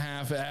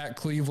 2.5 at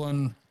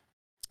Cleveland.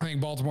 I think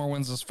Baltimore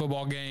wins this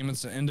football game.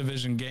 It's an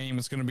in-division game.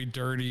 It's going to be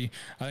dirty.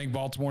 I think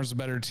Baltimore's a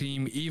better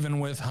team, even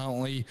with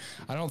Huntley.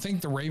 I don't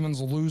think the Ravens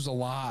will lose a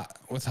lot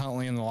with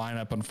Huntley in the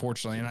lineup,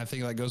 unfortunately. And I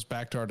think that goes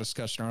back to our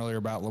discussion earlier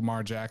about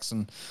Lamar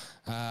Jackson.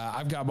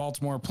 I've got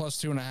Baltimore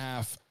plus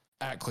 2.5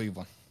 at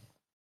Cleveland.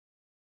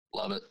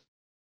 Love it.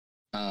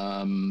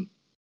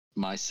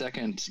 My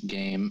second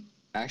game,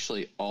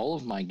 actually, all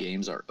of my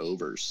games are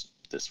overs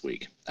this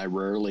week. I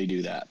rarely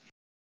do that.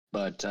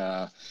 But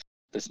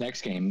this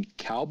next game,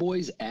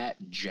 Cowboys at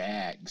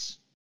Jags.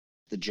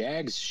 The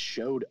Jags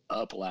showed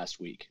up last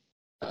week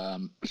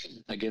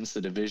against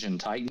the division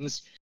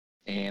Titans,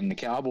 and the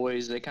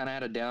Cowboys, they kind of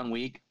had a down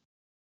week.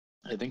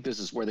 I think this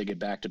is where they get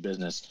back to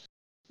business.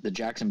 The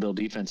Jacksonville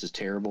defense is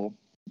terrible,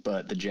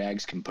 but the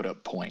Jags can put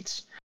up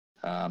points.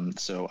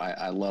 So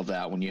I love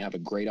that when you have a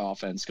great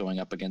offense going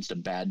up against a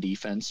bad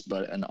defense,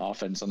 but an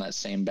offense on that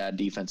same bad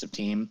defensive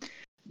team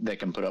that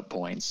can put up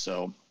points.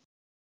 So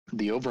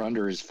the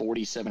over-under is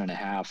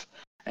 47.5,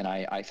 and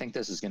I think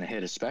this is going to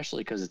hit,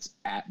 especially because it's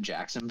at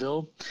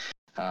Jacksonville.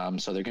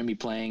 So they're going to be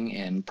playing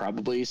in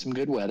probably some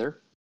good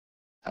weather.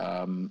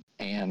 I'm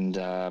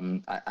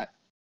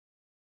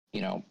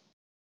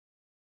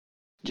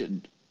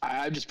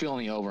just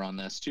feeling the over on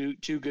this.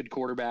 Two good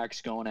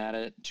quarterbacks going at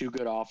it, two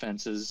good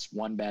offenses,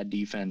 one bad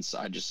defense.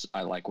 I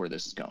like where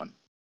this is going.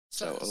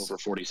 So over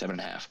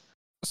 47.5.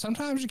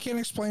 Sometimes you can't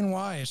explain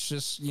why. It's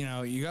just,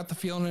 you got the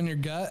feeling in your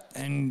gut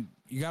and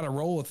you got to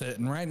roll with it.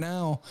 And right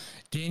now,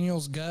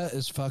 Daniel's gut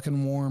is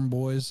fucking warm,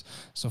 boys.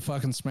 So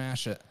fucking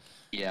smash it.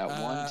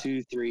 Yeah. 1,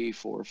 2, 3,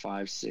 4,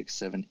 5, 6,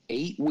 7,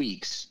 8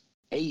 weeks.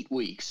 8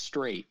 weeks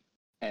straight,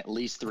 at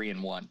least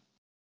 3-1.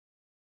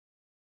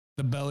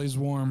 The belly's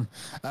warm.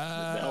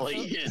 The belly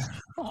is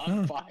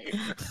on fire.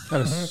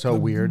 That is so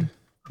weird.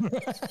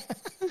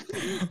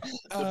 The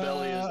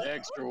belly is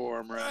extra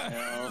warm right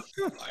now.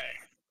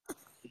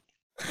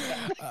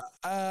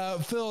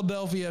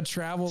 Philadelphia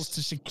travels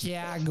to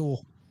Chicago.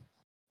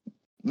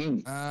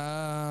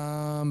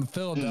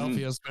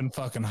 Philadelphia's been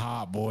fucking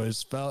hot,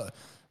 boys.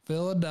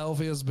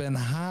 Philadelphia's been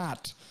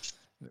hot.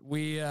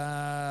 They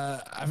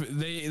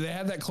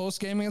had that close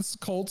game against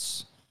the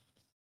Colts.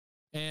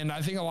 And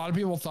I think a lot of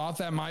people thought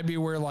that might be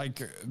where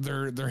like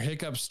their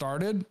hiccup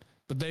started,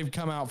 but they've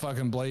come out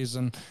fucking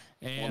blazing.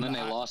 And then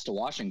they lost to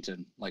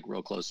Washington, like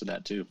real close to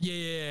that too.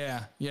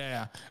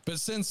 Yeah. But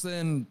since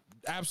then,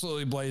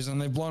 absolutely blazing.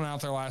 They've blown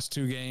out their last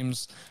 2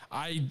 games.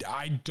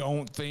 I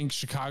don't think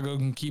Chicago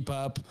can keep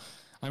up.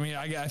 I mean,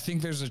 I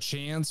think there's a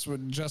chance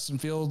with Justin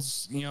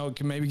Fields,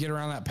 can maybe get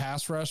around that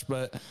pass rush,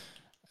 but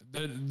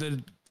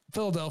the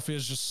Philadelphia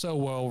is just so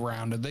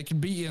well-rounded. They can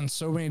beat you in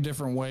so many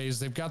different ways.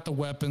 They've got the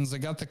weapons. They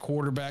got the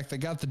quarterback. They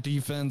got the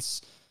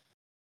defense.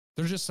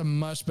 They're just a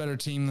much better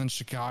team than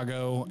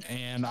Chicago,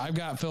 and I've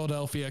got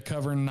Philadelphia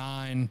covering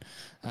 9.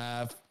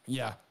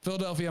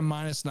 Philadelphia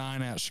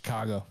 -9 at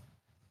Chicago.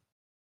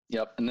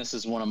 Yep, and this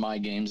is one of my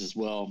games as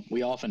well.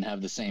 We often have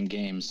the same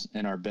games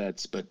in our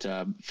bets, but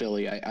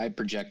Philly, I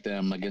project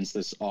them against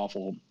this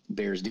awful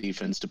Bears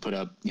defense to put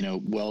up,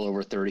 well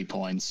over 30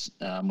 points,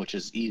 which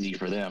is easy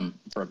for them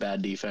for a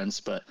bad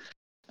defense. But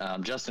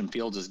Justin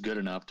Fields is good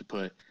enough to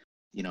put,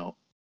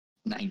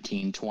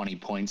 19, 20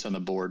 points on the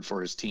board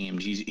for his team.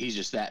 He's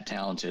just that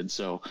talented.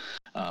 So,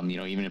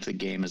 even if the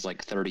game is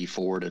like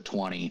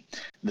 34-20,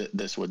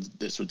 this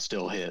would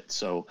still hit.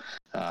 So,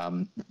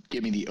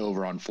 give me the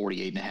over on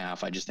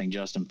 48.5. I just think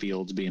Justin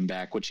Fields being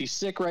back, which he's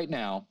sick right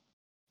now.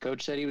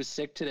 Coach said he was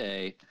sick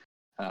today.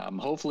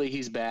 Hopefully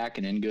he's back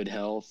and in good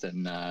health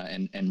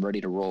and ready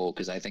to roll,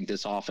 because I think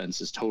this offense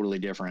is totally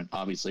different.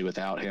 Obviously,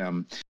 without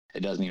him,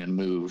 it doesn't even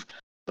move.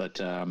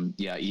 But,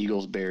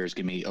 Eagles, Bears,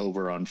 give me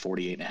over on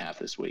 48.5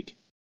 this week.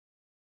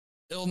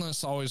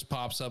 Illness always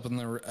pops up in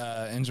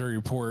the injury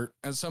report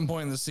at some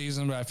point in the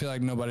season, but I feel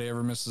like nobody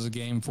ever misses a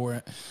game for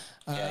it.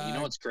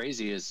 What's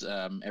crazy is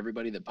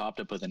everybody that popped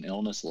up with an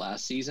illness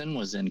last season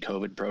was in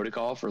COVID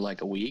protocol for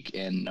like a week,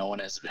 and no one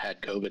has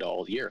had COVID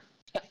all year.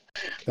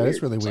 That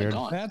is really weird.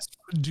 Like that's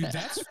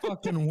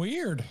fucking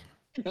weird.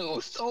 It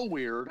was so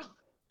weird.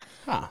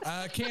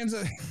 Huh.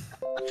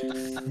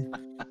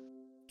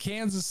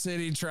 Kansas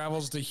City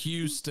travels to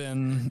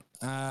Houston.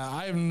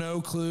 I have no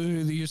clue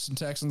who the Houston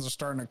Texans are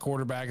starting at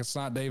quarterback. It's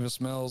not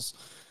Davis Mills.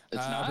 It's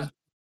not.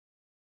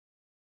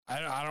 I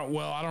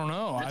don't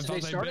know. I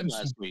thought they started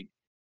last week.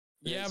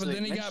 Yeah, but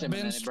then he got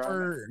benched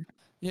for.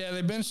 Yeah,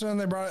 they benched him and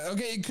they brought.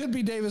 Okay, it could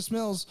be Davis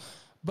Mills,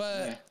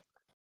 but. Yeah.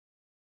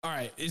 All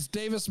right, it's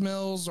Davis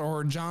Mills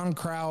or John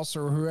Krause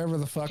or whoever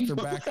the fuck their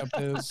backup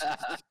is.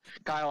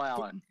 Kyle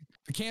Allen.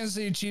 The Kansas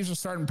City Chiefs are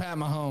starting Pat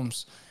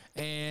Mahomes,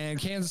 and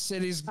Kansas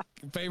City's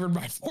favored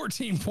by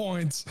 14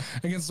 points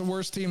against the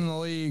worst team in the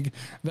league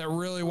that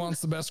really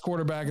wants the best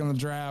quarterback in the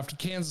draft.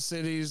 Kansas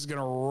City's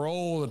going to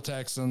roll the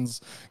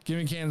Texans. Give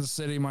me Kansas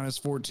City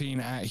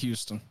 -14 at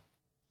Houston.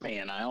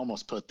 Man, I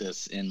almost put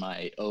this in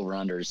my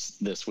over-unders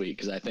this week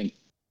because I think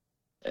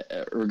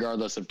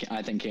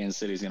I think Kansas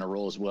City is going to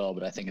roll as well,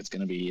 but I think it's going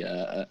to be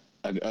a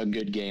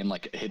good game,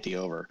 like hit the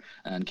over,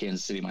 and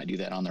Kansas City might do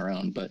that on their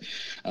own. But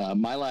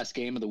my last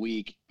game of the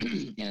week,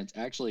 and it's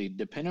actually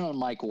dependent on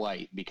Mike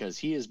White because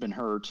he has been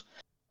hurt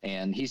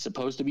and he's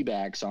supposed to be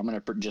back. So I'm going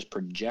to just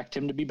project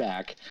him to be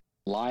back.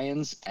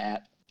 Lions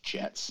at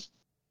Jets.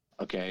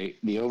 Okay.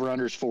 The over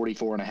under is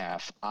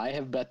 44.5. I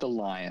have bet the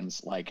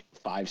Lions like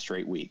 5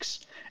 straight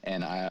weeks,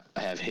 and I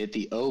have hit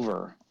the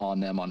over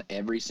on them on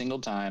every single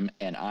time,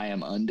 and I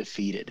am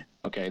undefeated.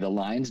 Okay. The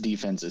Lions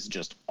defense is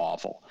just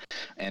awful,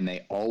 and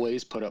they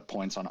always put up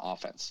points on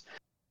offense.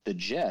 The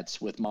Jets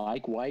with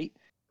Mike White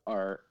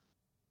are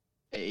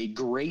a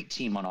great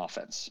team on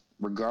offense,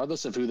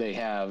 regardless of who they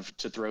have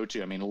to throw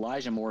to. I mean,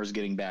 Elijah Moore is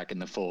getting back in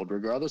the fold,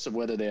 regardless of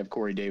whether they have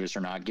Corey Davis or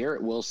not.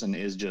 Garrett Wilson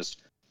is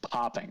just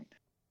popping.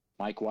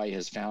 Mike White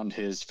has found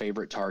his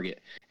favorite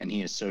target, and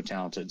he is so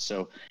talented.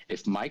 So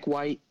if Mike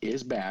White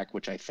is back,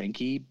 which I think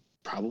he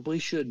probably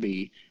should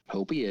be,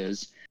 hope he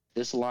is,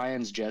 this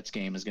Lions-Jets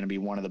game is going to be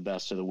one of the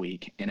best of the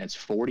week, and it's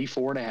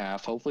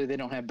 44.5. Hopefully they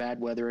don't have bad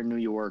weather in New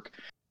York,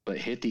 but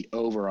hit the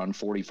over on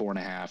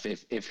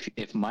 44.5.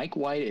 If Mike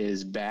White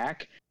is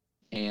back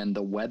and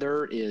the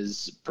weather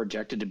is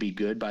projected to be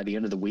good by the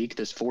end of the week,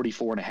 this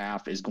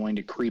 44.5 is going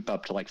to creep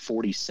up to like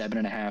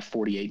 47.5,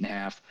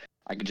 48.5.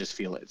 I could just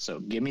feel it. So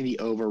give me the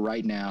over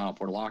right now. If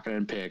we're locking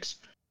in picks,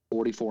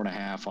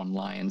 44.5 on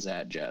Lions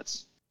at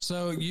Jets.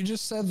 So you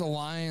just said the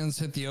Lions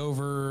hit the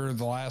over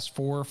the last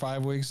 4 or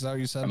 5 weeks. Is that what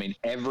you said? I mean,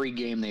 every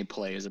game they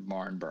play is a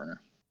barn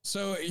burner.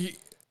 So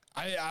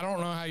I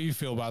don't know how you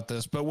feel about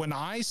this, but when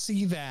I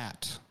see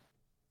that,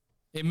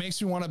 it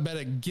makes me want to bet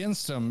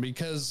against them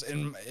because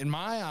in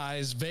my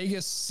eyes,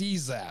 Vegas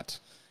sees that.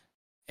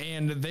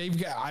 And they've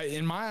got,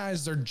 in my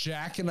eyes, they're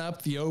jacking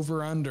up the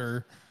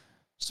over-under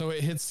so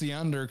it hits the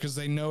under because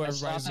they know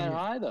That's everybody's not that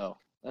high, though.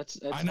 That's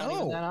I not know.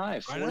 even that high.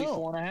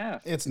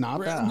 44.5. It's not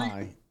that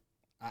high.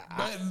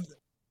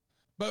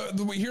 But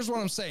here's what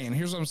I'm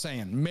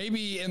saying.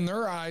 Maybe in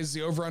their eyes,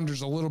 the over-under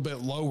is a little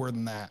bit lower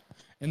than that,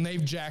 and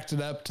they've jacked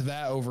it up to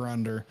that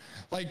over-under.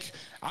 Like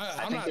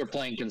I think they're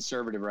playing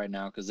conservative right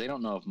now because they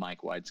don't know if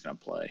Mike White's going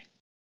to play.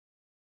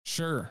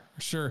 Sure.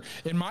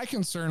 And my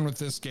concern with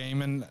this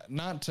game, and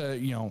not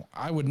to,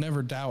 I would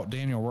never doubt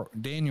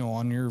Daniel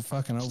on your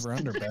fucking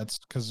over-under bets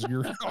because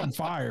you're on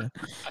fire.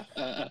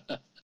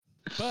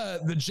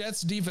 But the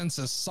Jets defense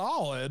is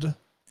solid.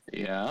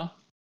 Yeah.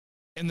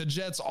 And the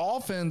Jets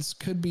offense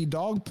could be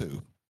dog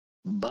poo.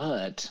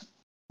 But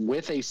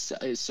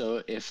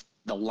so if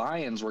the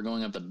Lions were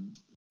going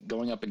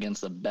up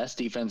against the best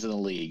defense in the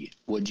league,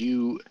 would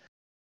you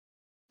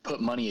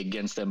put money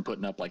against them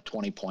putting up like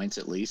 20 points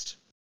at least?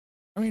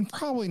 I mean,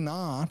 probably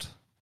not.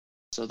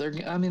 So they're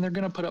going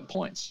to put up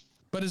points.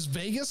 But is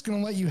Vegas going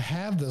to let you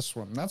have this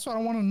one? That's what I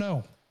want to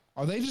know.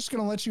 Are they just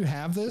going to let you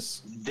have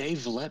this?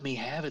 They've let me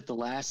have it the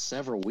last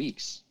several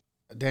weeks.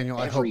 Daniel,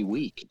 every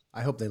week.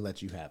 I hope they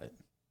let you have it.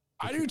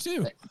 I do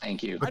too.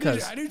 Thank you.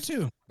 I do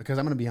too. Because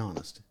I'm going to be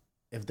honest.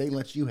 If they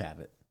let you have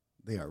it,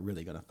 they are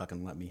really going to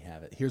fucking let me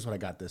have it. Here's what I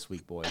got this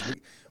week, boys.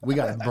 We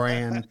got a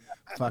brand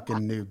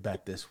fucking new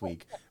bet this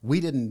week.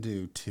 We didn't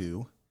do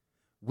 2.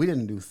 We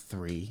didn't do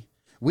 3.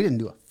 We didn't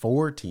do a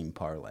 4-team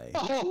parlay.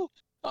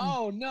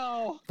 Oh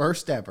no.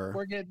 First ever.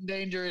 We're getting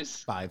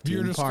dangerous. 5-team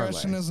Viewer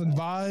discretion parlay. is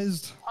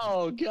advised.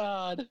 Oh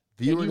God.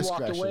 Viewer you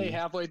discretion. walked away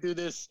halfway through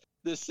this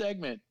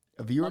segment.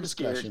 Viewer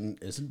discretion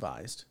is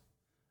advised.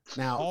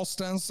 Now, all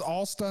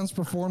stunts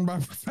performed by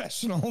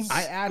professionals.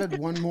 I added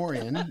one more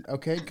in,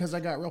 okay, because I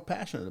got real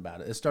passionate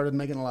about it. It started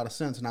making a lot of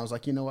sense, and I was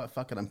like, you know what?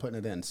 Fuck it, I'm putting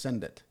it in.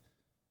 Send it.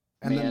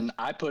 And then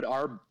I put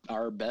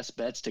our best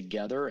bets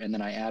together, and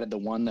then I added the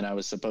one that I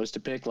was supposed to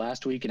pick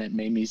last week, and it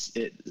made me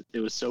it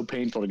was so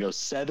painful to go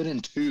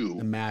 7-2.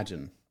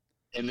 Imagine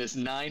in this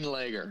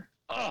 9-legger.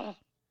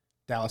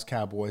 Dallas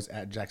Cowboys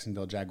at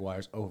Jacksonville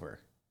Jaguars over.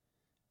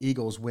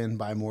 Eagles win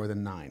by more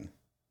than 9.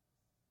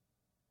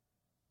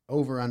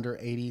 Over under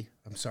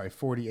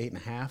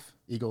 48.5.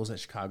 Eagles at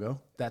Chicago.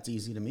 That's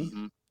easy to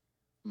me.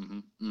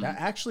 That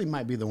actually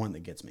might be the one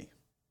that gets me.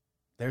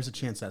 There's a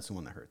chance that's the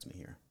one that hurts me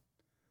here.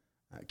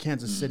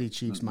 Kansas City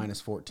Chiefs minus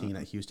 14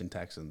 at Houston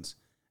Texans,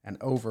 and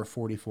over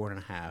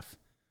 44.5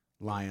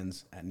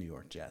 Lions at New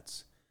York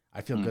Jets.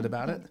 I feel good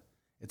about it.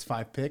 It's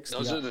 5 picks.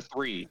 Those are the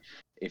 3.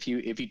 If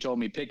you told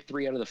me pick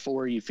 3 out of the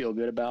 4 you feel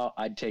good about,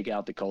 I'd take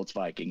out the Colts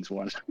Vikings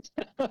one.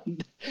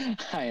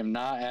 I am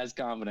not as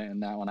confident in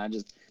that one.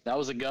 That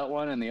was a gut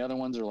one, and the other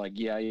ones are like,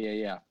 yeah.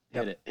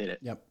 Hit it.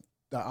 Yep.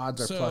 The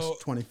odds are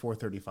plus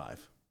 24.35.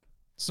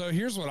 So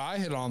here's what I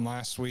hit on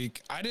last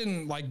week. I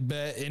didn't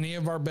bet any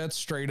of our bets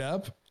straight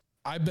up.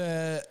 I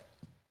bet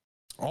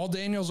all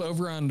Daniel's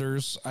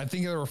over-unders. I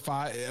think there were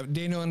 5.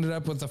 Daniel ended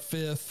up with a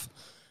 5th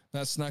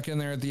that snuck in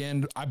there at the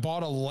end. I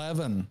bought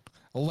 11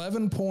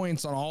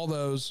 points on all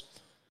those,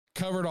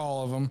 covered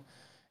all of them.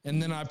 And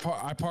then I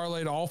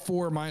parlayed all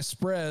 4 of my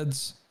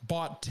spreads,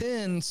 bought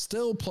 10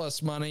 still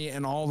plus money,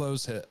 and all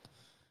those hit.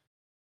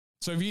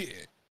 So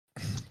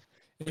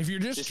if you're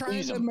just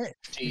trying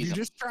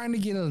to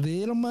get a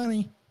little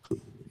money,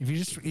 if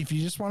you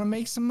just want to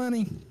make some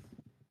money,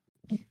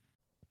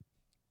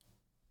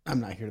 I'm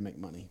not here to make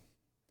money.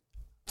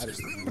 I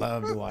just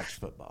love to watch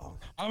football.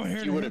 I'm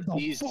here to hit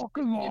the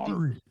fucking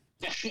lottery.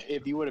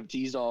 If you would have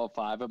teased all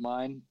 5 of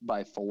mine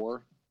by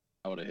 4,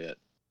 I would have hit.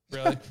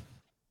 Really?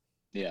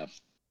 Yeah.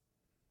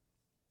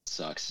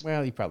 Sucks.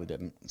 Well, you probably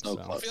didn't. So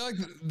I feel like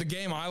the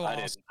game I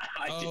lost.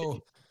 I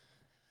did.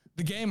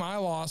 The game I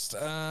lost.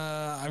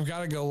 I've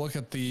got to go look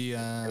at the.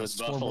 It was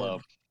scoreboard.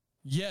 Buffalo.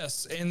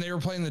 Yes, and they were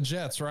playing the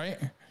Jets, right?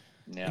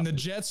 Yeah. And the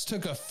Jets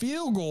took a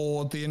field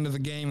goal at the end of the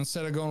game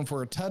instead of going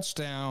for a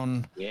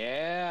touchdown.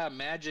 Yeah,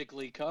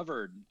 magically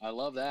covered. I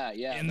love that.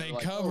 Yeah. And they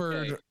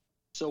covered. Okay,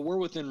 so we're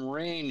within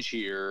range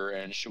here,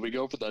 and should we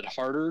go for the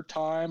harder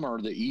time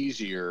or the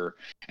easier?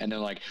 And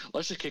then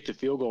let's just kick the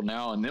field goal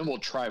now, and then we'll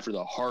try for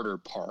the harder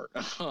part.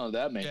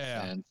 That makes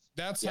sense.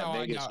 That's how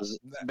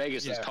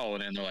Vegas is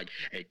calling in. They're like,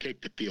 "Hey,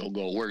 kick the field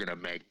goal. We're gonna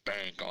make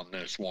bank on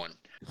this one."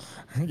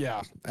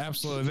 Yeah,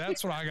 absolutely.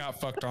 That's what I got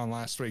fucked on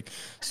last week.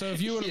 So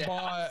if you would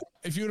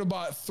have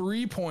bought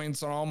 3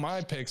 points on all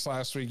my picks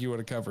last week, you would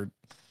have covered.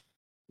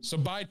 So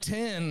buy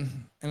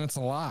 10 and it's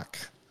a lock.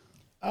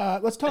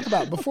 Let's talk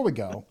about, before we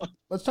go,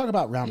 let's talk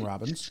about round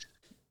robins.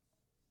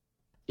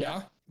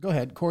 Yeah. Go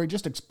ahead, Corey,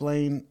 just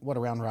explain what a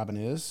round robin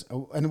is.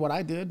 And what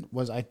I did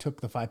was I took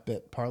the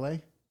 5-bit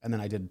parlay and then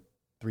I did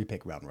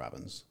 3-pick round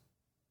robins.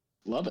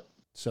 Love it.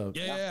 So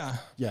yeah.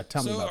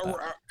 Tell me about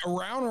that. A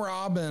round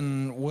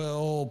robin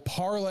will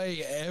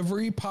parlay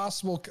every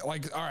possible,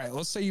 like, all right,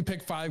 let's say you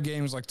pick 5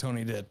 games like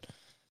Tony did.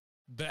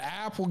 The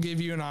app will give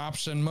you an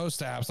option,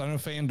 most apps, I know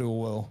FanDuel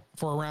will,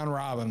 for a round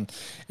robin,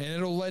 and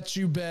it'll let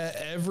you bet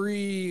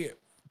every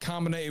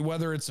combination,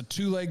 whether it's a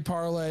 2-leg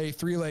parlay,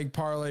 3-leg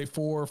parlay,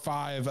 4 or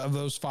 5 of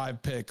those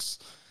 5 picks.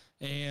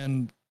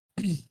 And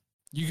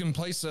you can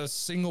place a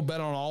single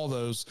bet on all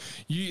those.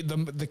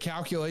 The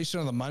calculation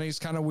of the money is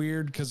kind of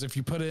weird because if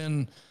you put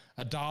in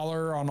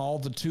 $1 on all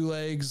the 2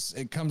 legs,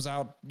 it comes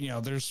out,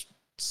 there's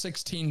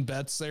 16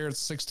 bets there. It's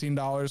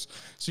 $16.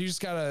 So you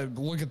just got to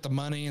look at the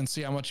money and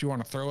see how much you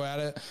want to throw at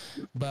it.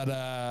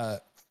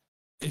 But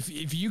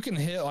if you can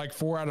hit like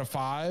 4 out of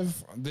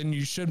 5, then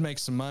you should make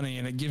some money,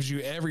 and it gives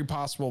you every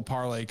possible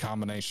parlay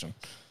combination.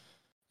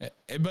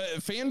 But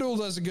FanDuel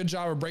does a good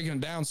job of breaking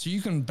it down, so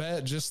you can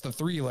bet just the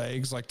 3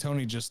 legs like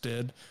Tony just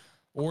did,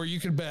 or you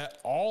could bet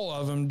all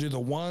of them, do the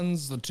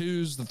 1s, the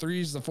 2s, the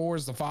 3s, the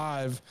 4s, the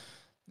 5,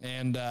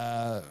 and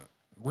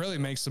really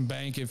make some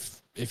bank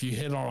if you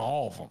hit on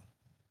all of them.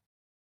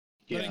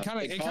 Yeah,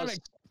 But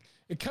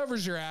it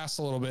covers your ass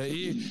a little bit.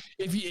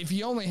 If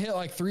you only hit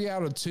like 3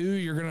 out of 2,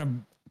 you're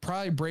gonna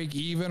probably break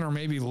even or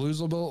maybe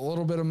lose a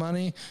little bit of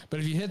money. But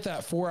if you hit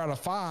that 4 out of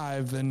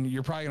 5, then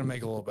you're probably gonna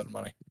make a little bit of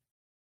money.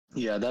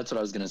 Yeah, that's what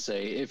I was gonna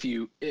say. If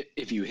you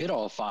hit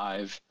all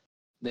 5,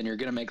 then you're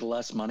gonna make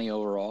less money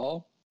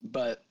overall.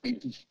 But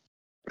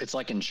it's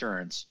like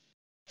insurance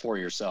for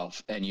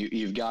yourself, and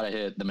you've got to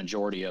hit the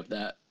majority of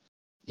that.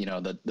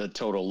 The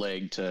total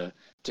leg to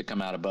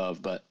come out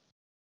above. But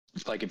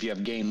like if you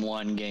have game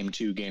 1, game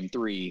 2, game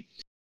 3,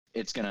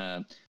 it's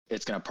gonna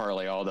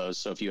parlay all those.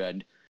 So if you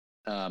had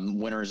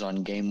winners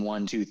on game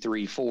 1, 2,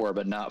 3, 4,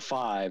 but not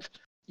 5,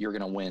 you're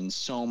gonna win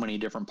so many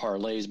different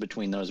parlays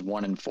between those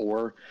 1 and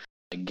 4.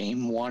 Like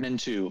game 1 and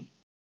 2,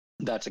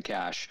 that's a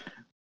cash.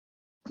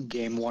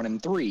 Game 1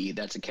 and 3,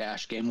 that's a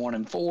cash. Game 1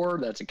 and 4,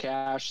 that's a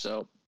cash.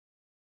 So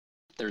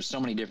there's so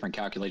many different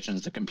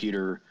calculations the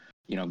computer,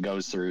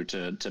 goes through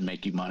to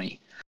make you money.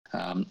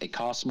 It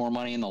costs more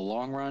money in the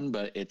long run,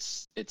 but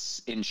it's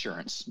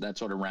insurance. That's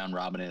what a round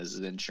robin is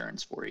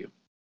insurance for you.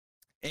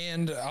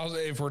 And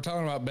if we're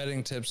talking about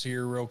betting tips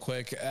here real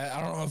quick, I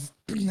don't know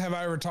if have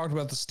I ever talked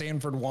about the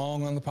Stanford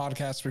Wong on the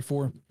podcast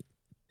before?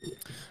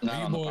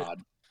 Not on the pod.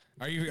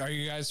 Are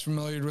you guys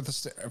familiar with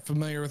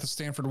the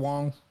Stanford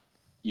Wong?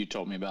 You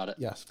told me about it.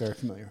 Yes, very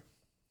familiar.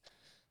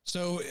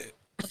 So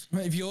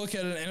if you look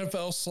at an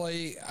NFL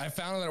slate, I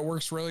found that it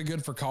works really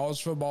good for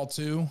college football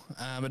too.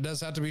 It does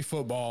have to be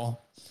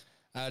football.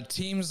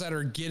 Teams that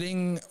are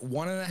getting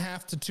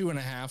 1.5 to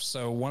 2.5,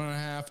 so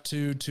 1.5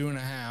 to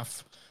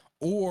 2.5,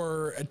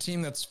 or a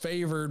team that's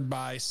favored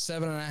by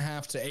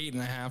 7.5 to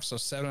 8.5, so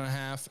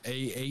 7.5,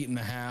 8,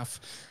 8.5.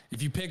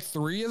 If you pick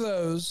 3 of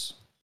those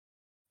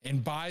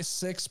and buy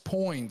 6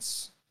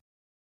 points,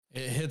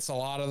 it hits a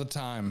lot of the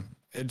time.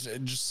 It's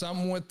just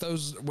something with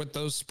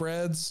those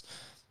spreads,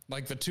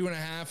 like the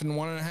 2.5 and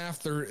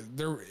 1.5.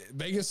 They're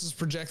Vegas is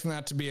projecting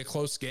that to be a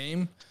close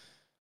game.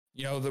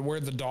 Where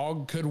the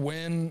dog could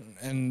win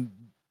and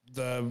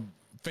the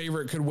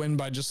favorite could win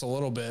by just a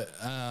little bit.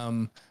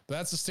 But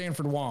that's the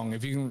Stanford Wong.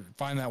 If you can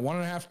find that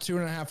 1.5 to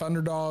 2.5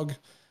 underdog,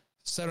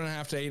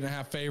 7.5 to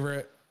 8.5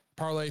 favorite,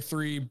 parlay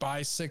 3,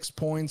 buy 6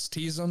 points,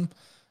 tease them.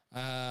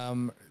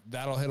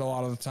 That'll hit a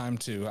lot of the time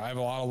too. I have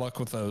a lot of luck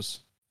with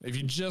those. If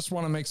you just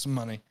want to make some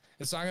money,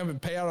 it's not going to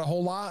pay out a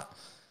whole lot.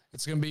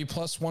 It's going to be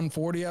plus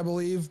 140, I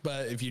believe.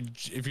 But if you're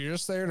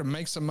just there to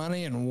make some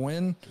money and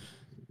win,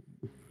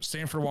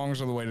 Stanford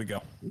Wongs are the way to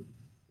go.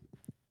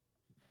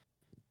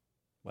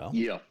 Well,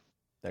 yeah,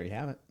 there you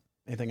have it.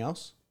 Anything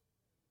else?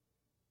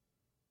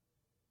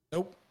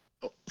 Nope.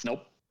 Oh,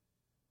 nope.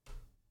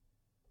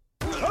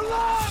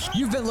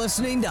 You've been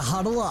listening to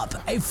Huddle Up,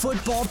 a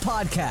football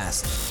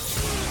podcast.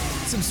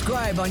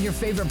 Subscribe on your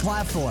favorite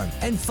platform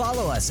and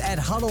follow us at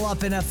Huddle Up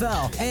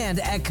NFL and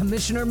at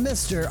Commissioner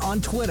Mister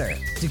on Twitter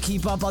to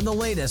keep up on the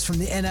latest from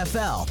the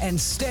NFL and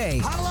stay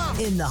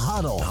in the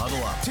huddle.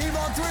 Huddle Up. Team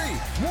on 3.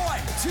 1,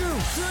 2,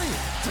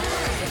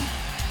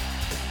 3.